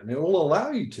than that, and it will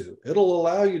allow you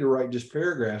to write just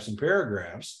paragraphs and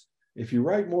paragraphs. If you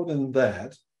write more than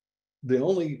that,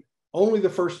 only the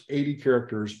first 80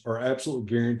 characters are absolutely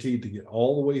guaranteed to get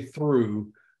all the way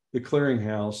through the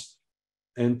clearinghouse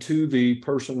and to the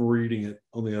person reading it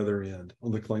on the other end,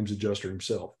 on the claims adjuster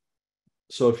himself.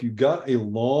 So if you've got a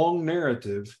long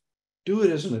narrative, do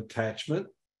it as an attachment.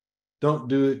 Don't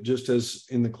do it just as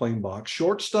in the claim box.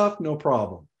 Short stuff, no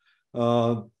problem.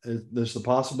 There's the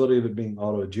possibility of it being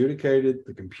auto-adjudicated,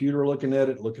 the computer looking at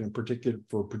it, looking at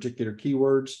particular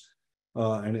keywords,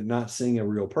 and it not seeing a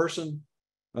real person.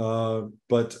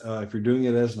 But if you're doing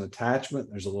it as an attachment,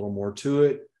 there's a little more to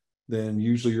it, then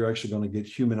usually you're actually going to get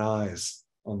human eyes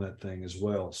on that thing as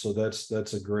well. So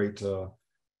that's a great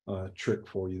trick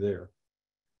for you there.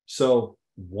 So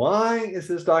why is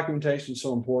this documentation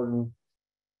so important?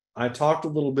 I talked a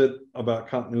little bit about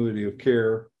continuity of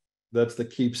care. That's the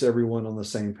keeps everyone on the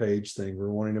same page thing. We're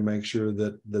wanting to make sure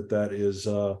that is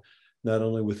not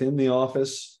only within the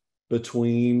office,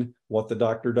 between what the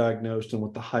doctor diagnosed and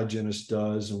what the hygienist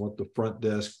does and what the front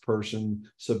desk person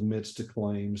submits to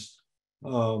claims.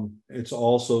 It's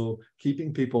also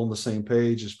keeping people on the same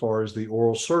page as far as the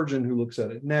oral surgeon who looks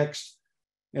at it next.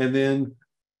 And then,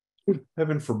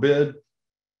 heaven forbid,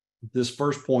 this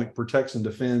first point protects and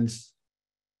defends.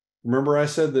 Remember I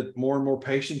said that more and more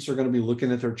patients are going to be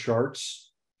looking at their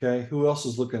charts. Okay, who else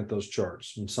is looking at those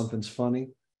charts when something's funny?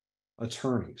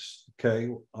 Attorneys.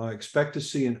 Okay, I expect to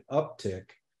see an uptick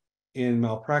in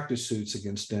malpractice suits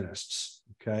against dentists.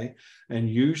 Okay, and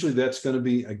usually that's going to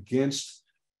be against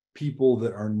people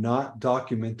that are not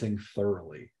documenting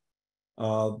thoroughly.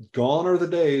 Gone are the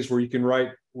days where you can write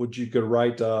what you could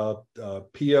write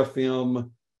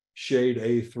PFM shade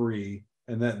A3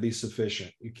 and that be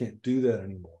sufficient. You can't do that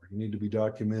anymore. You need to be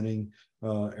documenting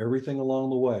everything along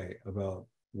the way about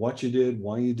what you did,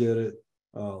 why you did it,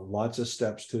 lots of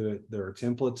steps to it. There are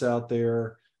templates out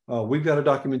there. We've got a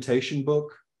documentation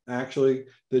book actually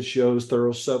that shows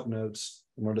thorough subnotes.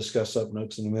 I'm going to discuss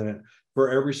subnotes in a minute for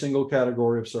every single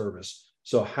category of service.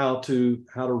 So how to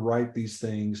write these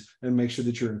things and make sure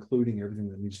that you're including everything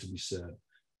that needs to be said.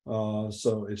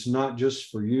 So it's not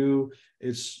just for you.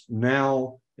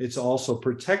 It's also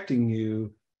protecting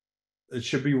you. It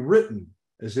should be written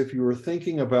as if you were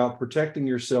thinking about protecting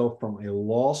yourself from a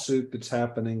lawsuit that's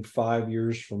happening 5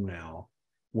 years from now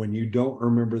when you don't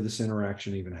remember this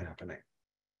interaction even happening.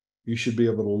 You should be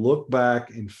able to look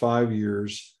back in 5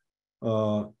 years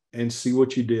and see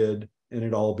what you did, and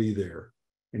it all be there.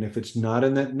 And if it's not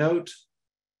in that note,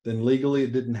 then legally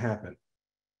it didn't happen.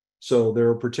 So there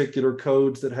are particular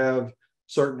codes that have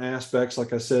certain aspects,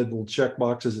 like I said, little check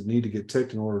boxes that need to get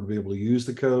ticked in order to be able to use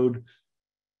the code.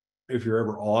 If you're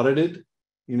ever audited,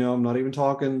 I'm not even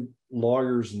talking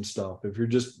lawyers and stuff. If you're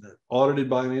just audited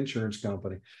by an insurance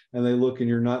company and they look and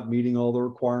you're not meeting all the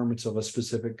requirements of a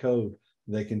specific code,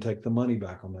 they can take the money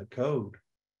back on that code.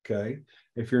 Okay.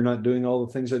 If you're not doing all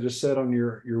the things I just said on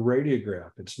your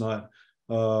radiograph, it's not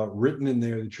written in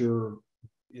there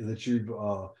that you've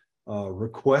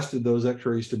requested those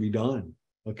x-rays to be done.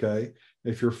 Okay.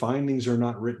 If your findings are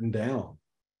not written down,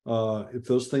 if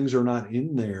those things are not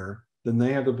in there, then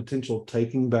they have the potential of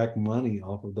taking back money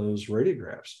off of those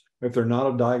radiographs. If they're not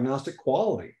of diagnostic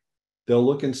quality, they'll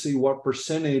look and see what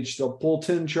percentage, they'll pull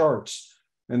 10 charts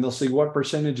and they'll see what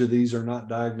percentage of these are not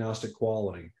diagnostic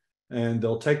quality. And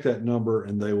they'll take that number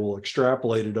and they will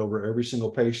extrapolate it over every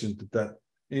single patient that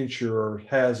insurer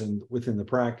has within the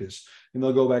practice. And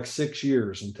they'll go back 6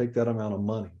 years and take that amount of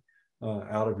money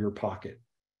out of your pocket.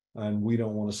 And we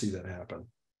don't want to see that happen.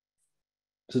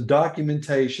 So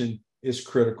documentation is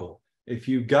critical. If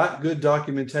you've got good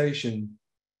documentation,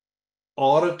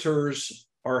 auditors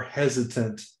are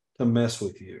hesitant to mess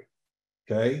with you.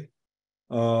 Okay.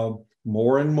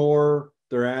 More and more,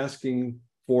 they're asking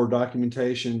for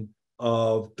documentation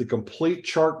of the complete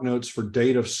chart notes for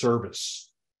date of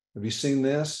service. Have you seen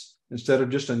this? Instead of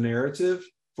just a narrative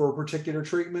for a particular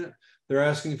treatment, they're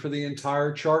asking for the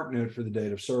entire chart note for the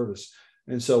date of service.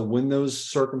 And so when those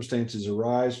circumstances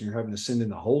arise and you're having to send in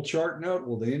the whole chart note,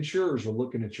 well, the insurers are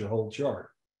looking at your whole chart.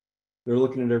 They're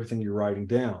looking at everything you're writing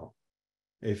down.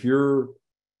 If your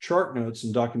chart notes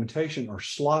and documentation are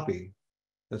sloppy,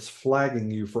 that's flagging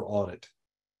you for audit.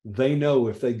 They know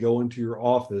if they go into your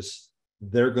office,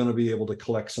 they're going to be able to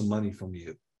collect some money from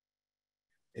you.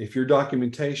 If your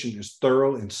documentation is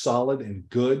thorough and solid and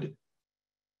good,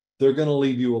 they're going to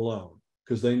leave you alone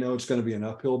because they know it's going to be an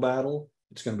uphill battle.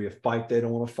 It's going to be a fight they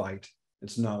don't want to fight.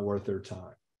 It's not worth their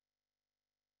time.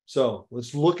 So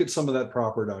let's look at some of that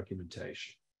proper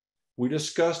documentation. We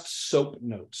discussed SOAP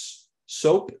notes.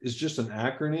 SOAP is just an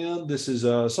acronym. This is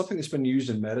something that's been used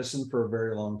in medicine for a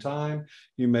very long time.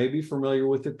 You may be familiar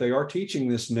with it. They are teaching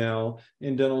this now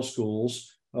in dental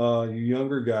schools. You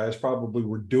younger guys probably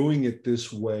were doing it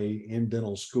this way in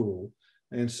dental school.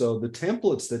 And so the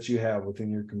templates that you have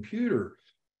within your computer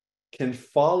can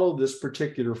follow this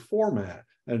particular format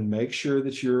and make sure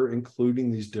that you're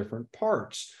including these different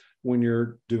parts when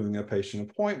you're doing a patient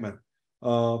appointment.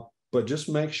 But just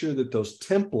make sure that those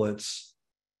templates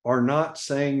are not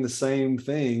saying the same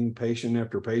thing patient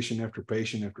after patient after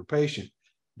patient after patient.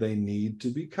 They need to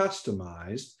be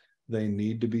customized. They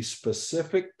need to be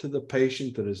specific to the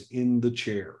patient that is in the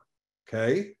chair,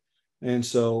 okay? And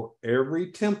so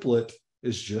every template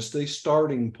is just a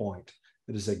starting point.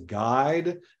 It is a guide.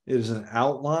 It is an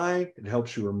outline. It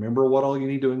helps you remember what all you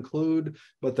need to include,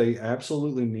 but they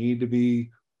absolutely need to be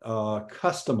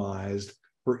customized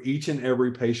for each and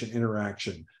every patient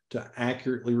interaction to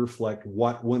accurately reflect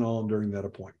what went on during that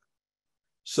appointment.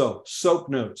 So, SOAP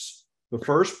notes. The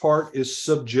first part is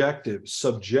subjective.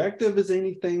 Subjective is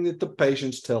anything that the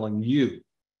patient's telling you,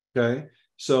 okay?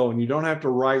 So, and you don't have to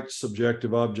write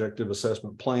subjective objective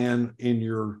assessment plan in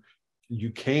your,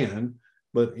 you can,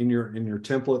 but in your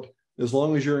template, as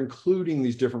long as you're including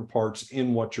these different parts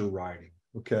in what you're writing,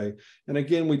 okay? And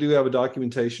again, we do have a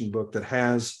documentation book that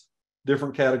has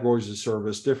different categories of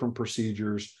service, different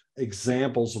procedures,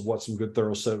 examples of what some good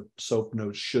thorough SOAP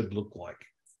notes should look like.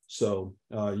 So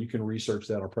you can research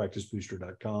that on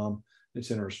practicebooster.com.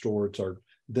 It's in our store. It's our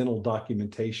dental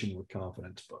documentation with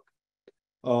confidence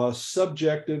book.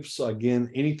 Subjectives,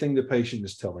 again, anything the patient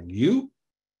is telling you.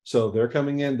 So they're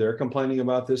coming in, they're complaining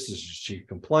about this. This is chief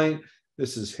complaint.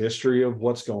 This is history of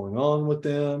what's going on with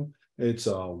them. It's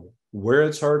where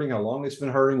it's hurting, how long it's been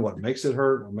hurting, what makes it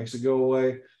hurt, what makes it go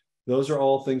away. Those are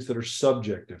all things that are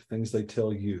subjective, things they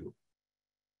tell you.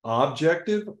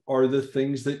 Objective are the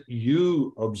things that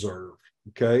you observe,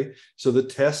 okay? So the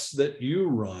tests that you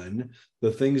run,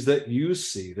 the things that you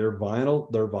see, they're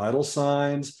vital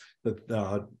signs,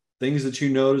 the things that you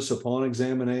notice upon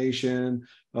examination.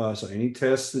 So any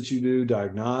tests that you do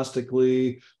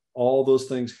diagnostically, all those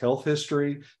things, health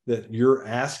history, that you're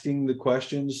asking the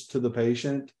questions to the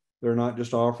patient. They're not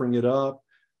just offering it up.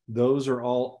 Those are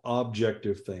all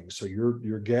objective things. So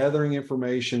you're gathering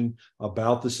information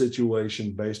about the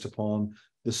situation based upon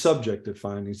the subjective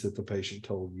findings that the patient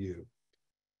told you.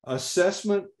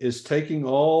 Assessment is taking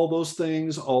all those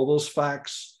things, all those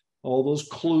facts, all those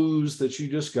clues that you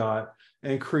just got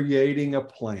and creating a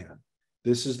plan.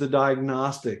 This is the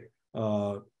diagnostic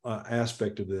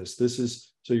aspect of this. This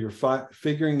is, so you're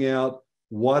figuring out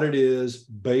what it is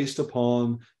based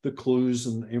upon the clues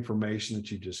and the information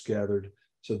that you just gathered.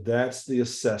 So that's the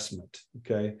assessment,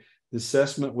 okay? The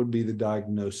assessment would be the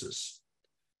diagnosis.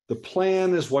 The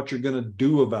plan is what you're going to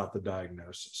do about the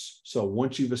diagnosis. So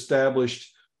once you've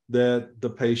established that the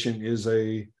patient is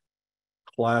a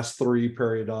class 3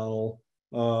 periodontal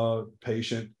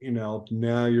patient, you know,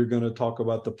 now you're going to talk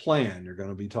about the plan. You're going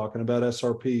to be talking about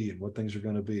SRP and what things are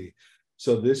going to be.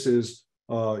 So this is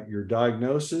your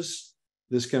diagnosis.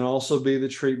 This can also be the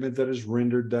treatment that is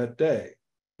rendered that day.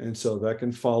 And so that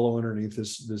can follow underneath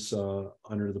this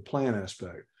under the plan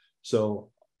aspect.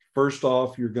 So first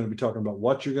off, you're going to be talking about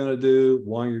what you're going to do,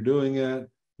 why you're doing it,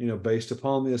 based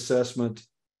upon the assessment.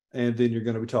 And then you're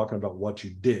going to be talking about what you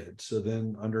did. So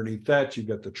then underneath that, you've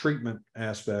got the treatment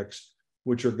aspects,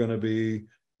 which are going to be,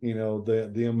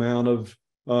 the amount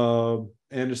of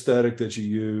anesthetic that you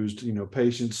used,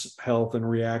 patient's health and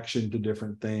reaction to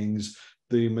different things,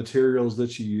 the materials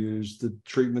that you used, the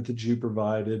treatment that you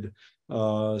provided,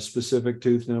 specific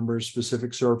tooth numbers,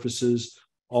 specific surfaces,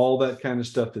 all that kind of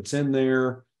stuff that's in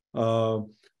there.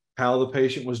 How the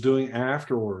patient was doing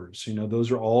afterwards. Those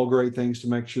are all great things to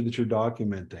make sure that you're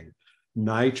documenting.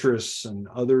 Nitrous and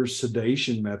other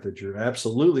sedation methods, you're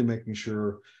absolutely making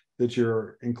sure that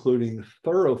you're including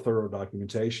thorough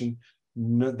documentation.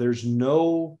 There's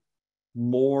no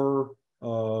more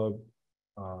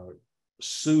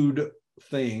sued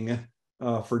thing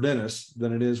for dentists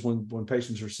than it is when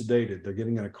patients are sedated. They're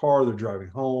getting in a car, they're driving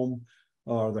home,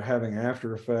 they're having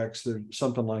after effects,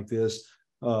 something like this.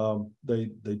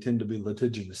 They tend to be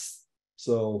litigious.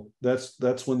 So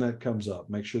that's when that comes up.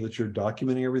 Make sure that you're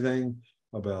documenting everything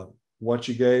about what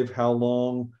you gave, how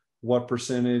long, what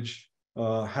percentage,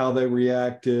 how they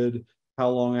reacted, how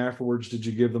long afterwards did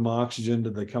you give them oxygen?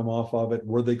 Did they come off of it?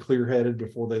 Were they clear-headed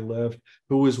before they left?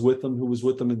 Who was with them? Who was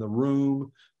with them in the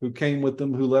room? Who came with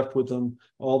them? Who left with them?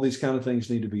 All these kind of things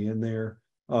need to be in there.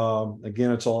 Again,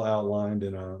 it's all outlined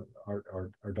in our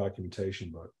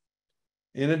documentation book.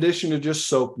 In addition to just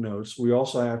SOAP notes, we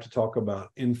also have to talk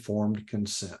about informed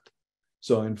consent.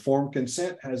 So informed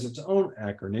consent has its own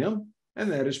acronym,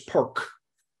 and that is PARC.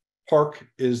 PARC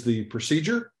is the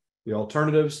procedure, the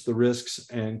alternatives, the risks,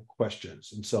 and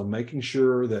questions. And so making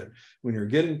sure that when you're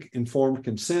getting informed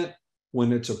consent,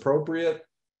 when it's appropriate,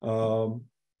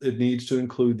 it needs to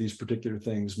include these particular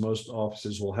things. Most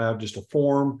offices will have just a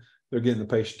form they're getting the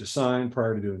patient to sign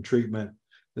prior to doing treatment.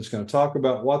 It's going to talk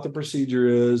about what the procedure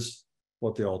is,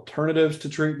 what the alternatives to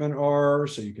treatment are.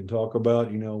 So you can talk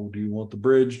about, do you want the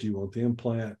bridge? Do you want the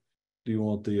implant? Do you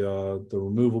want the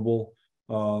removable?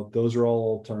 Those are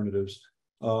all alternatives.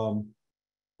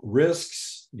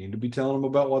 Risks, you need to be telling them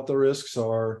about what the risks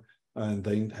are, and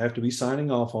they have to be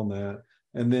signing off on that.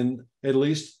 And then at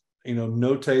least,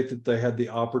 notate that they had the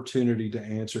opportunity to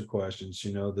answer questions,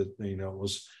 that, it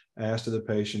was asked of the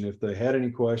patient if they had any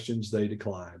questions, they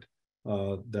declined.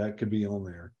 That could be on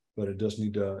there, but it does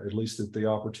need to, at least that the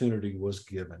opportunity was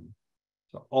given.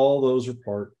 So all those are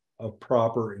part of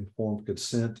proper informed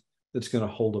consent that's going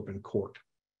to hold up in court.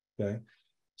 Okay.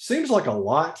 Seems like a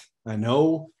lot, I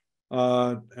know.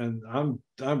 And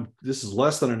this is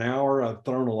less than an hour. I've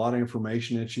thrown a lot of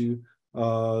information at you.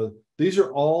 These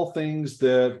are all things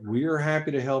that we are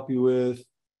happy to help you with.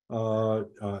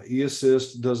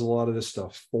 eAssist does a lot of this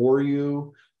stuff for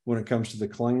you when it comes to the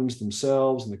claims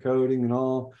themselves and the coding and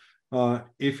all.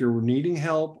 If you're needing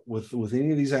help with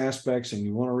any of these aspects and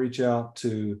you want to reach out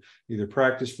to either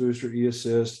Practice Boost or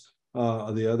eAssist,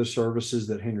 the other services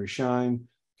that Henry Schein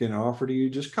can offer to you,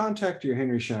 just contact your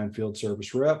Henry Schein field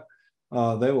service rep.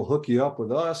 They will hook you up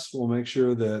with us. We'll make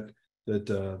sure that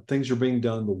things are being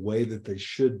done the way that they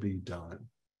should be done.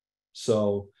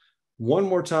 So one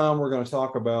more time, we're going to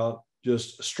talk about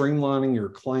just streamlining your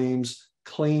claims.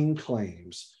 Clean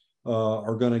claims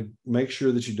are going to make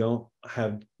sure that you don't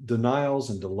have denials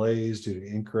and delays due to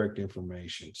incorrect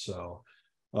information. So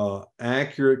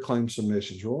accurate claim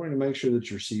submissions. We're going to make sure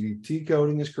that your CDT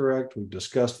coding is correct. We've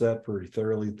discussed that pretty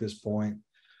thoroughly at this point,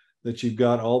 that you've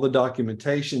got all the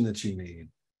documentation that you need,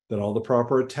 that all the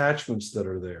proper attachments that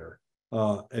are there.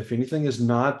 If anything is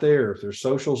not there, if their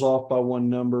social's off by one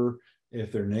number,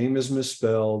 if their name is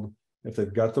misspelled, if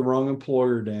they've got the wrong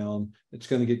employer down, it's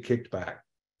going to get kicked back.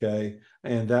 Okay.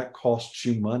 And that costs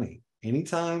you money.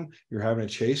 Anytime you're having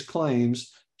to chase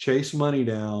claims, chase money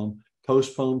down,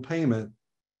 postpone payment,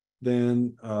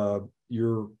 then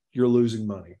you're losing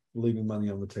money, leaving money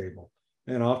on the table.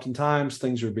 And oftentimes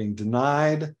things are being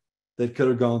denied that could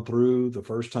have gone through the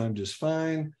first time just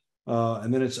fine.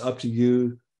 And then it's up to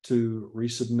you to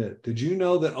resubmit. Did you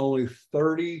know that only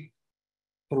 33%,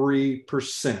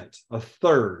 a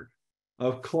third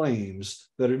of claims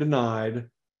that are denied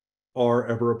are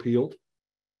ever appealed?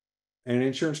 And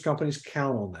insurance companies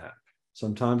count on that.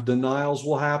 Sometimes denials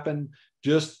will happen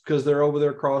just because they're over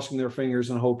there crossing their fingers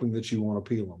and hoping that you won't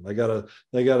appeal them. They got a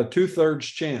 2/3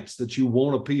 chance that you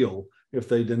won't appeal if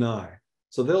they deny.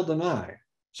 So they'll deny.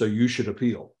 So you should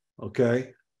appeal.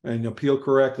 Okay. And appeal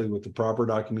correctly with the proper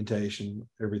documentation,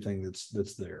 everything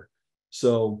that's there.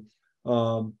 So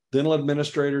dental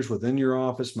administrators within your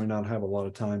office may not have a lot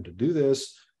of time to do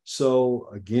this. So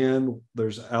again,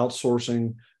 there's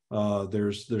outsourcing.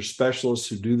 There's specialists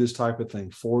who do this type of thing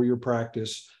for your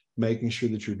practice, making sure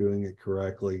that you're doing it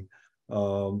correctly.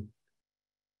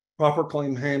 Proper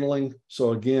claim handling.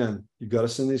 So again, you've got to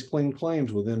send these clean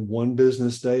claims within 1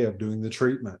 business day of doing the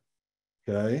treatment.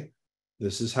 Okay.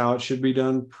 This is how it should be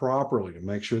done properly to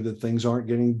make sure that things aren't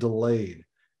getting delayed.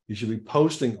 You should be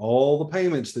posting all the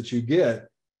payments that you get,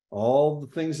 all the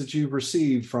things that you've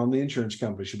received from the insurance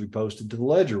company should be posted to the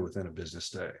ledger within a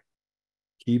business day.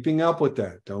 Keeping up with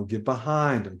that. Don't get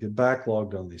behind. Don't get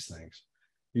backlogged on these things.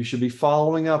 You should be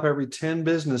following up every 10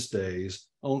 business days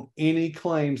on any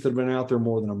claims that have been out there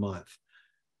more than a month.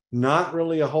 Not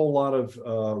really a whole lot of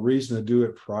reason to do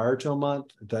it prior to a month.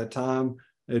 At that time,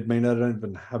 it may not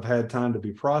even have had time to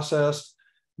be processed.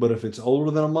 But if it's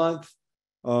older than a month,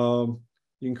 you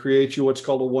can create you what's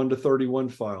called a 1 to 31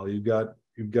 file. You've got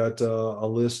a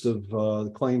list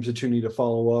of claims that you need to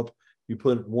follow up. You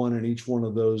put 1 in each one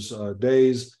of those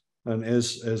days. And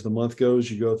as the month goes,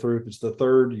 you go through, if it's the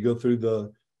 3rd, you go through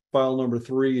the file number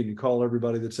 3 and you call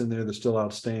everybody that's in there that's still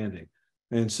outstanding.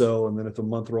 And then if the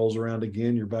month rolls around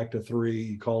again, you're back to 3,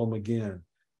 you call them again.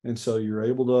 And so you're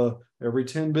able to, every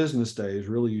 10 business days,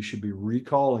 really, you should be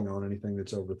recalling on anything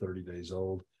that's over 30 days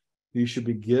old. You should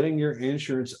be getting your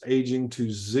insurance aging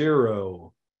to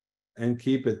 0 and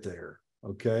keep it there.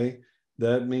 Okay.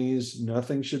 That means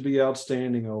nothing should be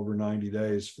outstanding over 90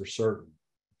 days for certain.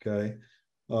 Okay.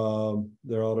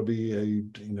 There ought to be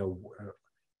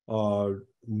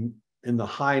in the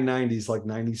high 90s, like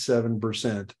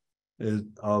 97%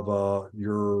 of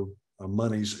your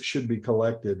monies should be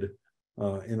collected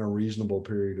in a reasonable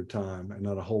period of time, and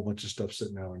not a whole bunch of stuff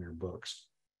sitting out on your books.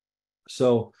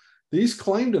 So these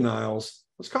claim denials,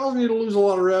 it's causing you to lose a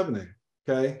lot of revenue.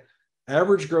 Okay.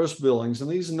 Average gross billings, and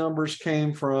these numbers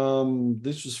came from,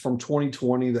 this was from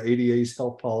 2020, the ADA's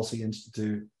Health Policy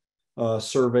Institute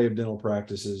survey of dental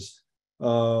practices.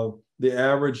 The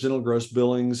average dental gross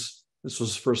billings, this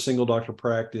was for a single doctor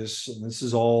practice, and this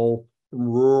is all from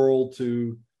rural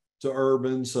to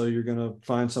urban, so you're going to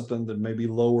find something that may be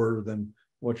lower than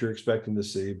what you're expecting to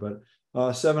see, but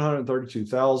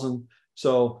 732,000.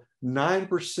 So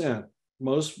 9%,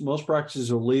 most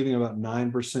practices are leaving about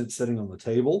 9% sitting on the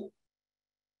table.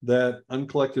 That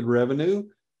uncollected revenue,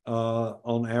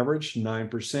 on average,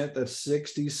 9%, that's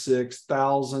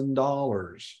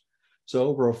 $66,000. So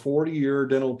over a 40-year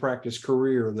dental practice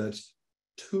career, that's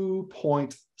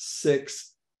 $2.6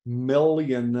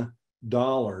 million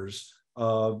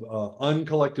of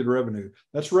uncollected revenue.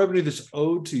 That's revenue that's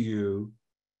owed to you,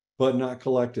 but not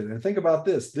collected. And think about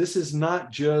this. This is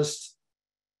not just,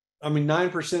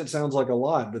 9% sounds like a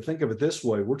lot, but think of it this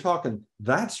way. We're talking,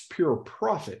 that's pure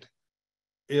profit.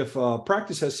 If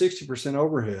practice has 60%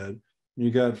 overhead,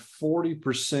 you got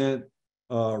 40%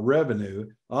 revenue.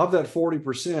 Of that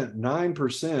 40%,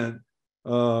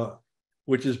 9%,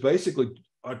 which is basically,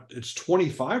 it's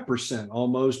 25%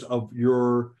 almost of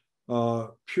your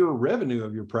pure revenue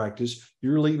of your practice,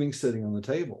 you're leaving sitting on the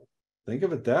table. Think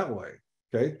of it that way.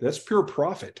 Okay, that's pure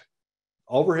profit.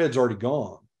 Overhead's already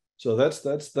gone. So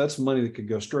that's money that could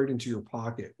go straight into your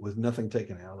pocket with nothing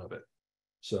taken out of it.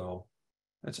 So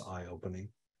that's eye-opening.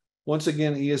 Once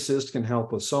again, eAssist can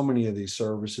help with so many of these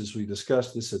services. We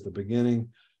discussed this at the beginning.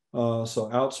 So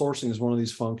outsourcing is one of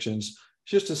these functions.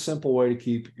 It's just a simple way to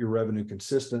keep your revenue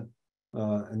consistent,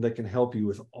 and that can help you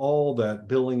with all that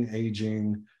billing,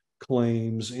 aging,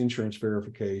 claims, insurance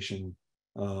verification,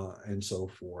 and so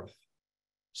forth.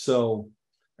 So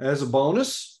as a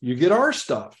bonus, you get our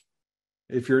stuff.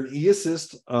 If you're an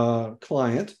eAssist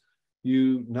client,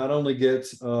 you not only get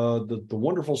the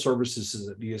wonderful services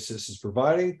that eAssist is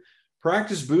providing,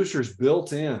 Practice Boosters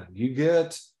built in. You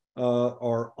get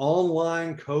our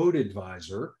online code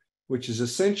advisor, which is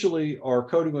essentially our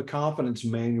coding with confidence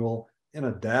manual in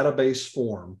a database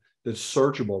form that's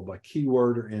searchable by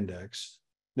keyword or index.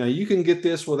 Now, you can get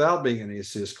this without being an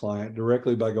eAssist client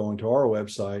directly by going to our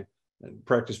website at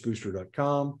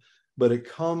practicebooster.com, but it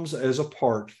comes as a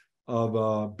part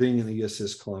of being an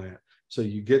eAssist client. So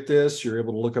you get this, you're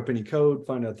able to look up any code,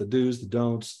 find out the do's, the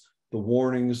don'ts, the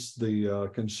warnings, the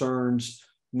concerns,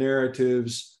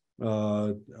 narratives,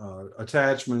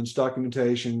 attachments,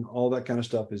 documentation, all that kind of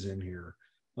stuff is in here,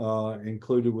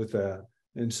 included with that.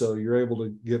 And so you're able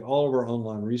to get all of our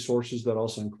online resources. That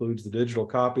also includes the digital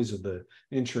copies of the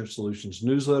Insurance Solutions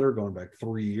newsletter going back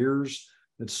 3 years.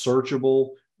 It's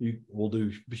searchable. We'll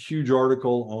do a huge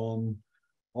article on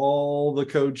all the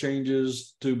code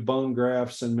changes to bone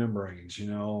grafts and membranes,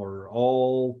 or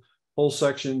all whole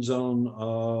sections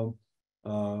on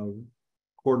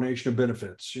coordination of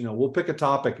benefits. We'll pick a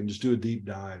topic and just do a deep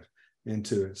dive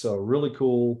into it. So really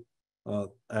cool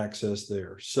access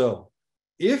there. So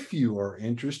if you are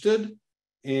interested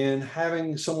in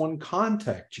having someone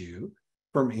contact you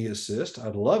from eAssist,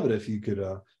 I'd love it if you could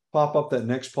pop up that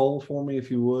next poll for me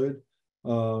if you would.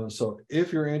 So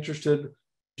if you're interested,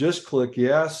 just click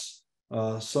yes.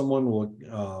 Someone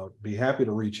will be happy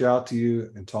to reach out to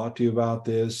you and talk to you about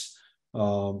this.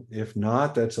 If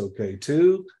not, that's okay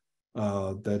too.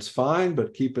 That's fine,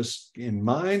 but keep us in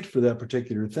mind for that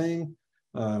particular thing.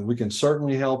 We can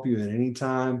certainly help you at any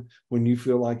time when you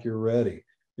feel like you're ready.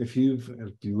 If you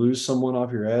lose someone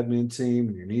off your admin team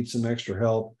and you need some extra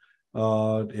help,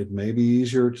 it may be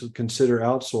easier to consider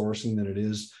outsourcing than it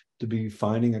is to be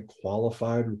finding a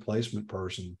qualified replacement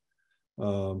person.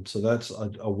 So that's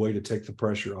a way to take the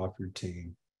pressure off your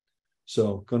team.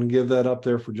 So going to give that up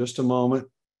there for just a moment.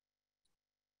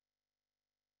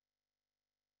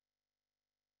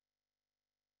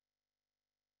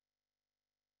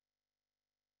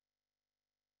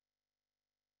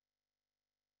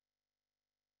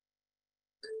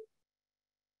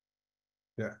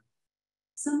 Yeah.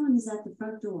 Someone is at the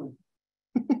front door.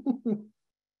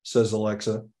 Says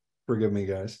Alexa. Forgive me,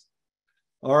 guys.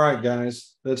 All right,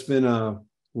 guys, that's been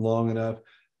long enough.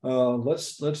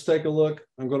 Let's take a look.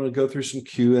 I'm going to go through some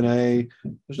Q&A.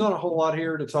 There's not a whole lot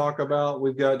here to talk about.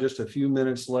 We've got just a few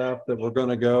minutes left that we're going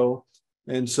to go.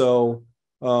 And so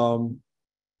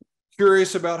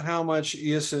curious about how much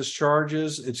ESS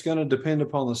charges. It's going to depend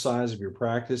upon the size of your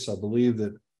practice. I believe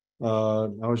that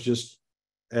I was just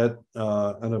at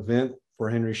an event for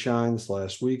Henry Schein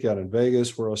last week out in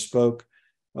Vegas where I spoke.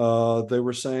 They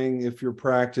were saying if your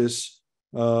practice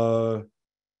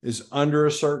is under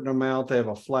a certain amount, they have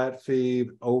a flat fee.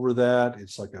 Over that,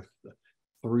 it's like a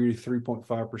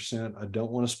 3.5%. I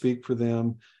don't want to speak for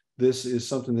them. This is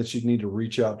something that you need to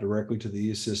reach out directly to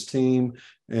the ESS team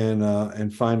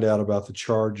and find out about the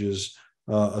charges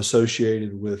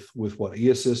associated with what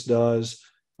ESS does.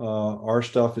 Our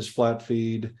stuff is flat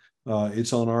feed.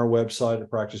 It's on our website at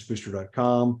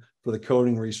practicebooster.com for the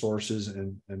coding resources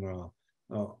and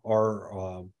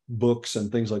our books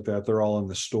and things like that. They're all in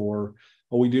the store.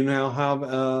 We do now have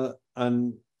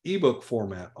an ebook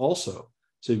format also.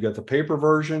 So you've got the paper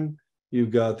version,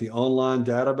 you've got the online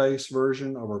database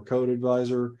version of our Code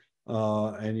Advisor,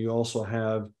 and you also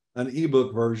have an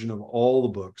ebook version of all the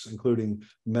books, including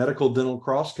medical dental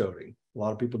cross-coding. A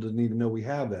lot of people didn't even know we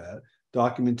have that.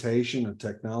 Documentation, a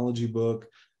technology book,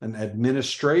 an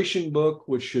administration book,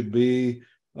 which should be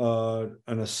an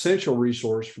essential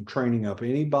resource for training up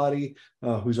anybody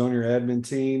who's on your admin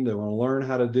team. They want to learn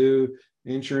how to do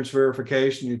insurance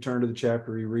verification. You turn to the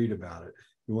chapter, you read about it.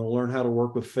 You want to learn how to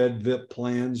work with Fed VIP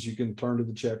plans, you can turn to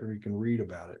the chapter, you can read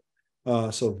about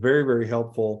it. So very, very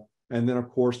helpful. And then, of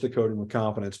course, the Coding with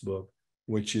Confidence book,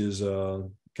 which is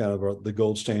kind of the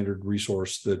gold standard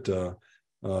resource that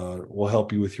will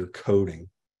help you with your coding.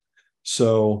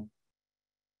 So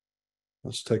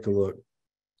let's take a look.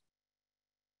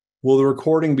 Will the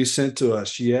recording be sent to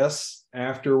us? Yes,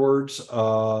 afterwards.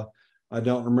 I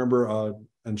don't remember,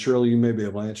 and Shirley, you may be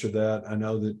able to answer that. I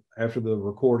know that after the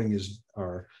recording is,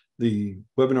 or the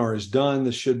webinar is done,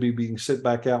 this should be being sent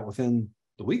back out within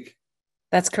the week.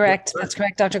 That's correct. That's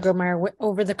correct, Dr. Grobmyer.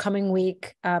 Over the coming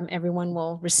week, everyone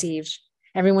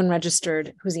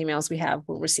registered whose emails we have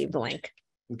will receive the link.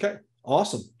 Okay,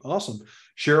 awesome, awesome.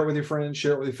 Share it with your friends,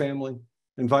 share it with your family,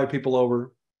 invite people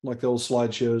over, like the old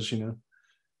slideshows,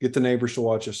 get the neighbors to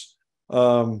watch us.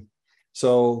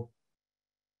 So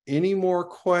any more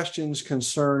questions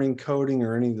concerning coding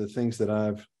or any of the things that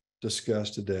I've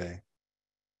discussed today?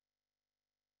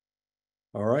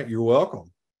 All right, you're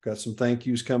welcome. Got some thank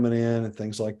yous coming in and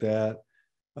things like that.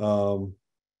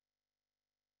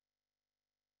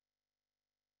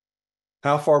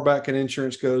 How far back can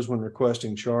insurance goes when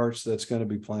requesting charts? That's going to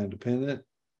be plan dependent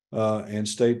and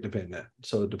state dependent.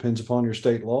 So it depends upon your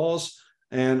state laws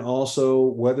and also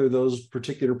whether those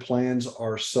particular plans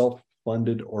are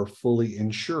self-funded or fully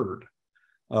insured.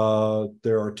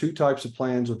 There are two types of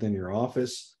plans within your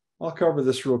office. I'll cover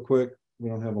this real quick. We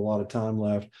don't have a lot of time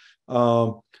left.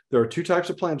 There are two types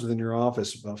of plans within your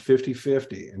office, about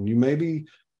 50-50, and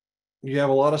you have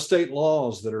a lot of state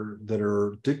laws that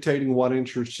are dictating what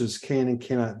insurances can and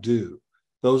cannot do.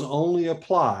 Those only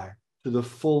apply to the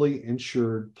fully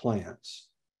insured plans.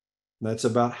 That's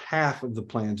about half of the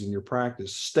plans in your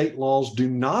practice. State laws do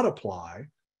not apply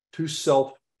to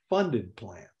self-funded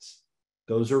plans.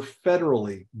 Those are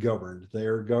federally governed. They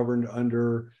are governed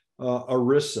under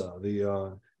ERISA,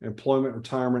 the Employment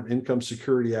Retirement Income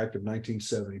Security Act of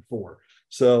 1974.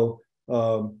 So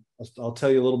I'll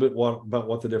tell you a little bit about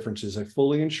what the difference is. A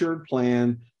fully insured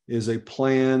plan is a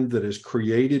plan that is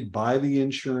created by the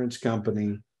insurance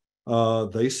company.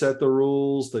 They set the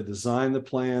rules, they design the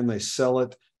plan, they sell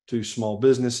it to small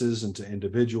businesses and to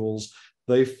individuals.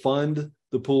 They fund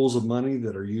the pools of money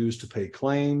that are used to pay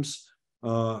claims.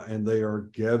 and they are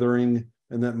gathering,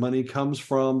 and that money comes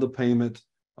from the payment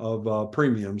of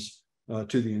premiums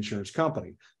to the insurance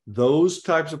company. Those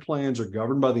types of plans are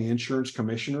governed by the insurance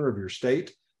commissioner of your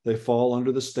state. They fall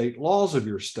under the state laws of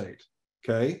your state,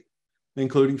 okay,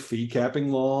 including fee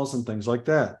capping laws and things like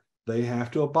that. They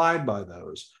have to abide by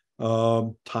those.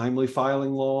 Timely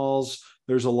filing laws.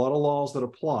 There's a lot of laws that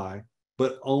apply,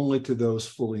 but only to those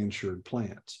fully insured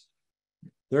plans.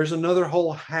 There's another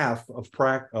whole half of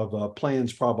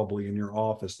plans probably in your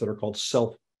office that are called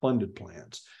self-funded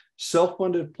plans.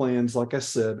 Self-funded plans, like I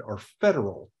said, are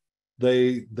federal.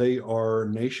 They are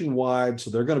nationwide,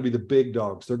 so they're going to be the big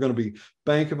dogs. They're going to be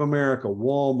Bank of America,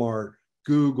 Walmart,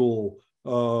 Google,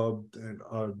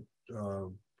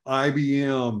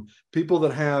 IBM, people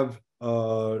that have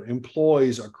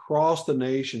employees across the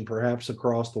nation, perhaps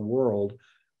across the world.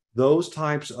 Those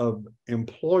types of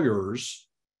employers,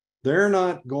 they're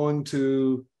not going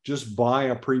to just buy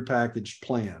a prepackaged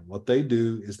plan. What they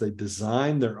do is they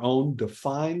design their own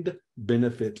defined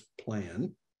benefit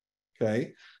plan.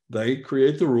 Okay. They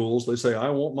create the rules. They say, I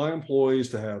want my employees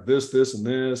to have this, this, and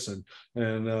this. And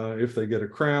if they get a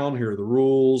crown, here are the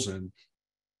rules. And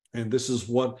this is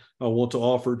what I want to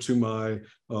offer to my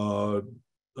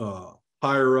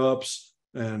higher ups.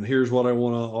 And here's what I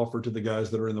want to offer to the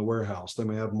guys that are in the warehouse. They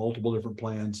may have multiple different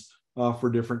plans for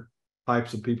different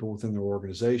types of people within their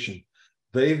organization.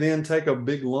 They then take a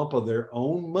big lump of their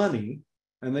own money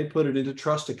and they put it into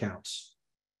trust accounts.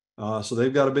 So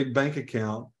they've got a big bank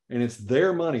account and it's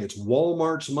their money. It's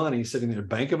Walmart's money sitting there,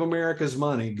 Bank of America's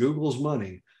money, Google's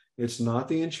money. It's not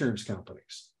the insurance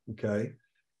companies. Okay.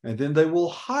 And then they will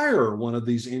hire one of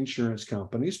these insurance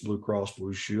companies, Blue Cross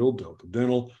Blue Shield, Delta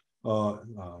Dental,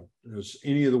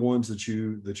 any of the ones that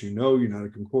you know,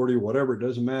 United Concordia, whatever, it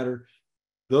doesn't matter.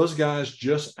 Those guys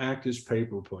just act as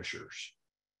paper pushers,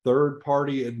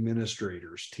 third-party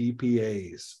administrators,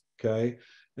 TPAs, okay?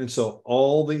 And so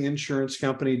all the insurance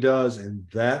company does in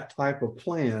that type of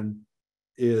plan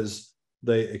is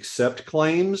they accept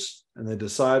claims and they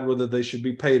decide whether they should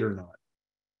be paid or not.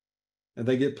 And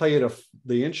they get paid,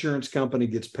 the insurance company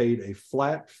gets paid a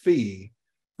flat fee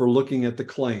for looking at the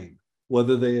claim,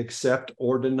 whether they accept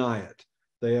or deny it.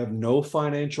 They have no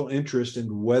financial interest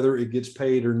in whether it gets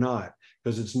paid or not,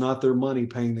 because it's not their money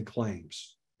paying the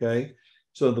claims. Okay.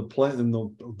 So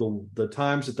the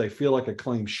times that they feel like a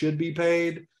claim should be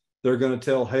paid, they're going to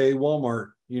tell, hey, Walmart,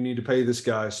 you need to pay this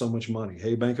guy so much money.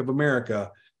 Hey, Bank of America,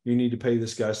 you need to pay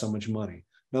this guy so much money.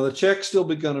 Now, the check's still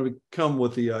going to come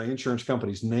with the insurance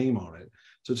company's name on it.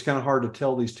 So it's kind of hard to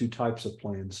tell these two types of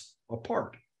plans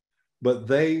apart. But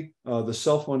the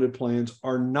self-funded plans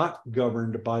are not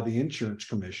governed by the insurance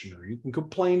commissioner. You can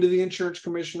complain to the insurance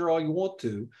commissioner all you want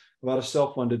to about a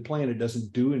self-funded plan. It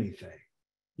doesn't do anything.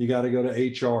 You got to go to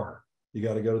HR. You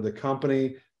got to go to the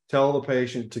company, tell the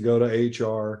patient to go to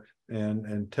HR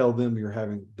and tell them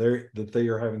that they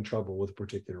are having trouble with a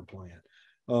particular plan.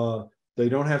 They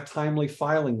don't have timely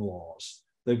filing laws.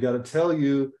 They've got to tell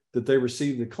you that they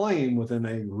received the claim within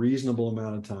a reasonable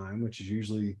amount of time, which is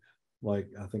usually like,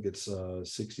 I think it's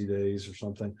 60 days or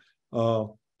something.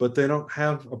 But they don't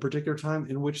have a particular time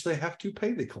in which they have to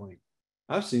pay the claim.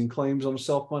 I've seen claims on a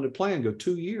self-funded plan go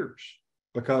 2 years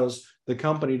because the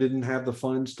company didn't have the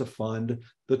funds to fund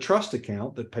the trust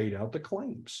account that paid out the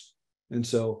claims. And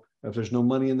so if there's no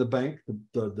money in the bank,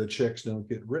 the checks don't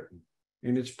get written.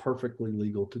 And it's perfectly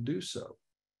legal to do so.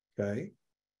 Okay.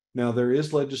 Now, there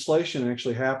is legislation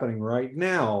actually happening right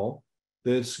now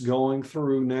that's going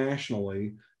through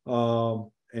nationally.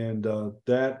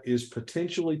 That is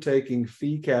potentially taking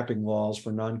fee capping laws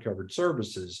for non-covered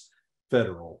services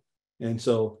federal. And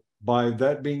so by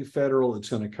that being federal, it's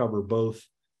going to cover both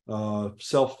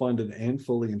self-funded and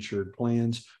fully insured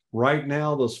plans. Right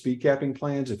now, those fee capping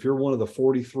plans, if you're one of the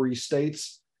 43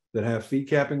 states that have fee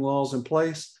capping laws in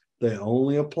place, they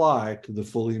only apply to the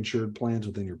fully insured plans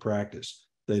within your practice.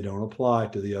 They don't apply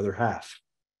to the other half,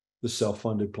 the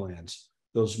self-funded plans.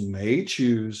 Those may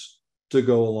choose to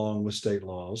go along with state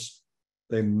laws.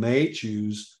 They may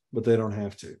choose, but they don't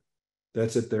have to.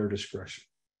 That's at their discretion.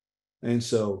 And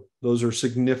so those are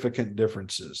significant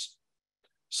differences.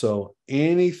 So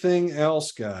anything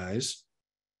else, guys?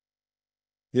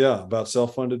 Yeah, about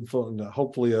self-funded.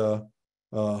 Hopefully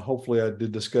I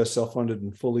did discuss self-funded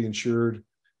and fully insured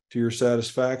to your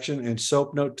satisfaction. And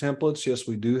SOAP note templates, yes,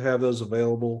 we do have those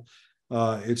available.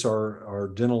 It's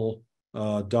our dental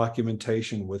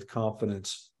documentation with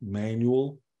confidence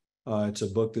manual. It's a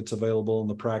book that's available on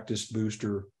the Practice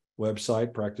Booster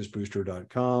website,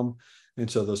 practicebooster.com. And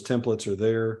so those templates are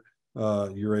there.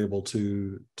 You're able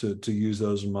to use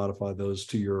those and modify those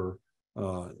to your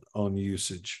own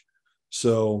usage.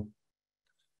 So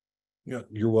Yeah,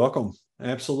 you're welcome.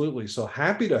 Absolutely. So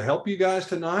happy to help you guys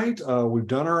tonight. We've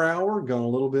done our hour, gone a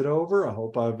little bit over. I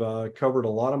hope I've covered a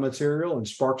lot of material and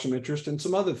sparked some interest in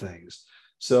some other things.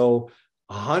 So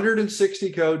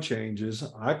 160 code changes.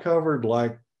 I covered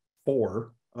like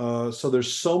 4. So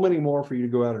there's so many more for you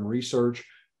to go out and research.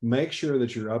 Make sure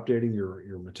that you're updating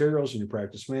your materials and your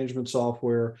practice management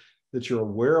software, that you're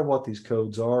aware of what these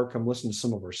codes are. Come listen to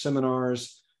some of our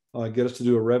seminars. Get us to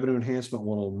do a revenue enhancement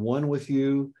one-on-one with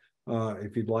you.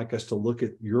 If you'd like us to look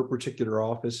at your particular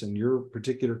office and your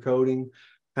particular coding,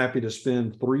 happy to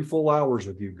spend 3 full hours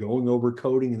with you going over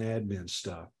coding and admin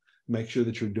stuff. Make sure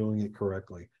that you're doing it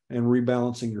correctly and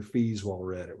rebalancing your fees while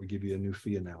we're at it. We give you a new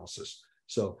fee analysis.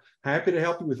 So happy to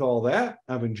help you with all that.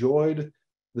 I've enjoyed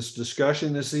this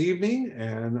discussion this evening,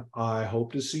 and I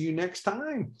hope to see you next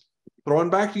time. Throwing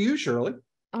back to you, Shirley.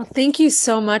 Oh, thank you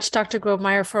so much, Dr.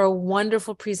 Grobmyer, for a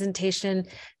wonderful presentation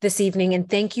this evening. And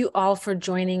thank you all for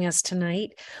joining us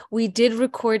tonight. We did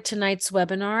record tonight's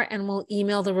webinar, and we'll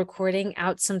email the recording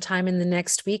out sometime in the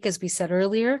next week, as we said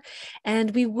earlier.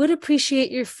 And we would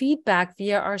appreciate your feedback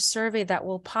via our survey that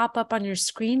will pop up on your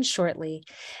screen shortly.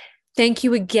 Thank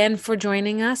you again for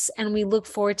joining us, and we look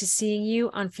forward to seeing you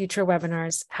on future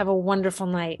webinars. Have a wonderful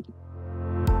night.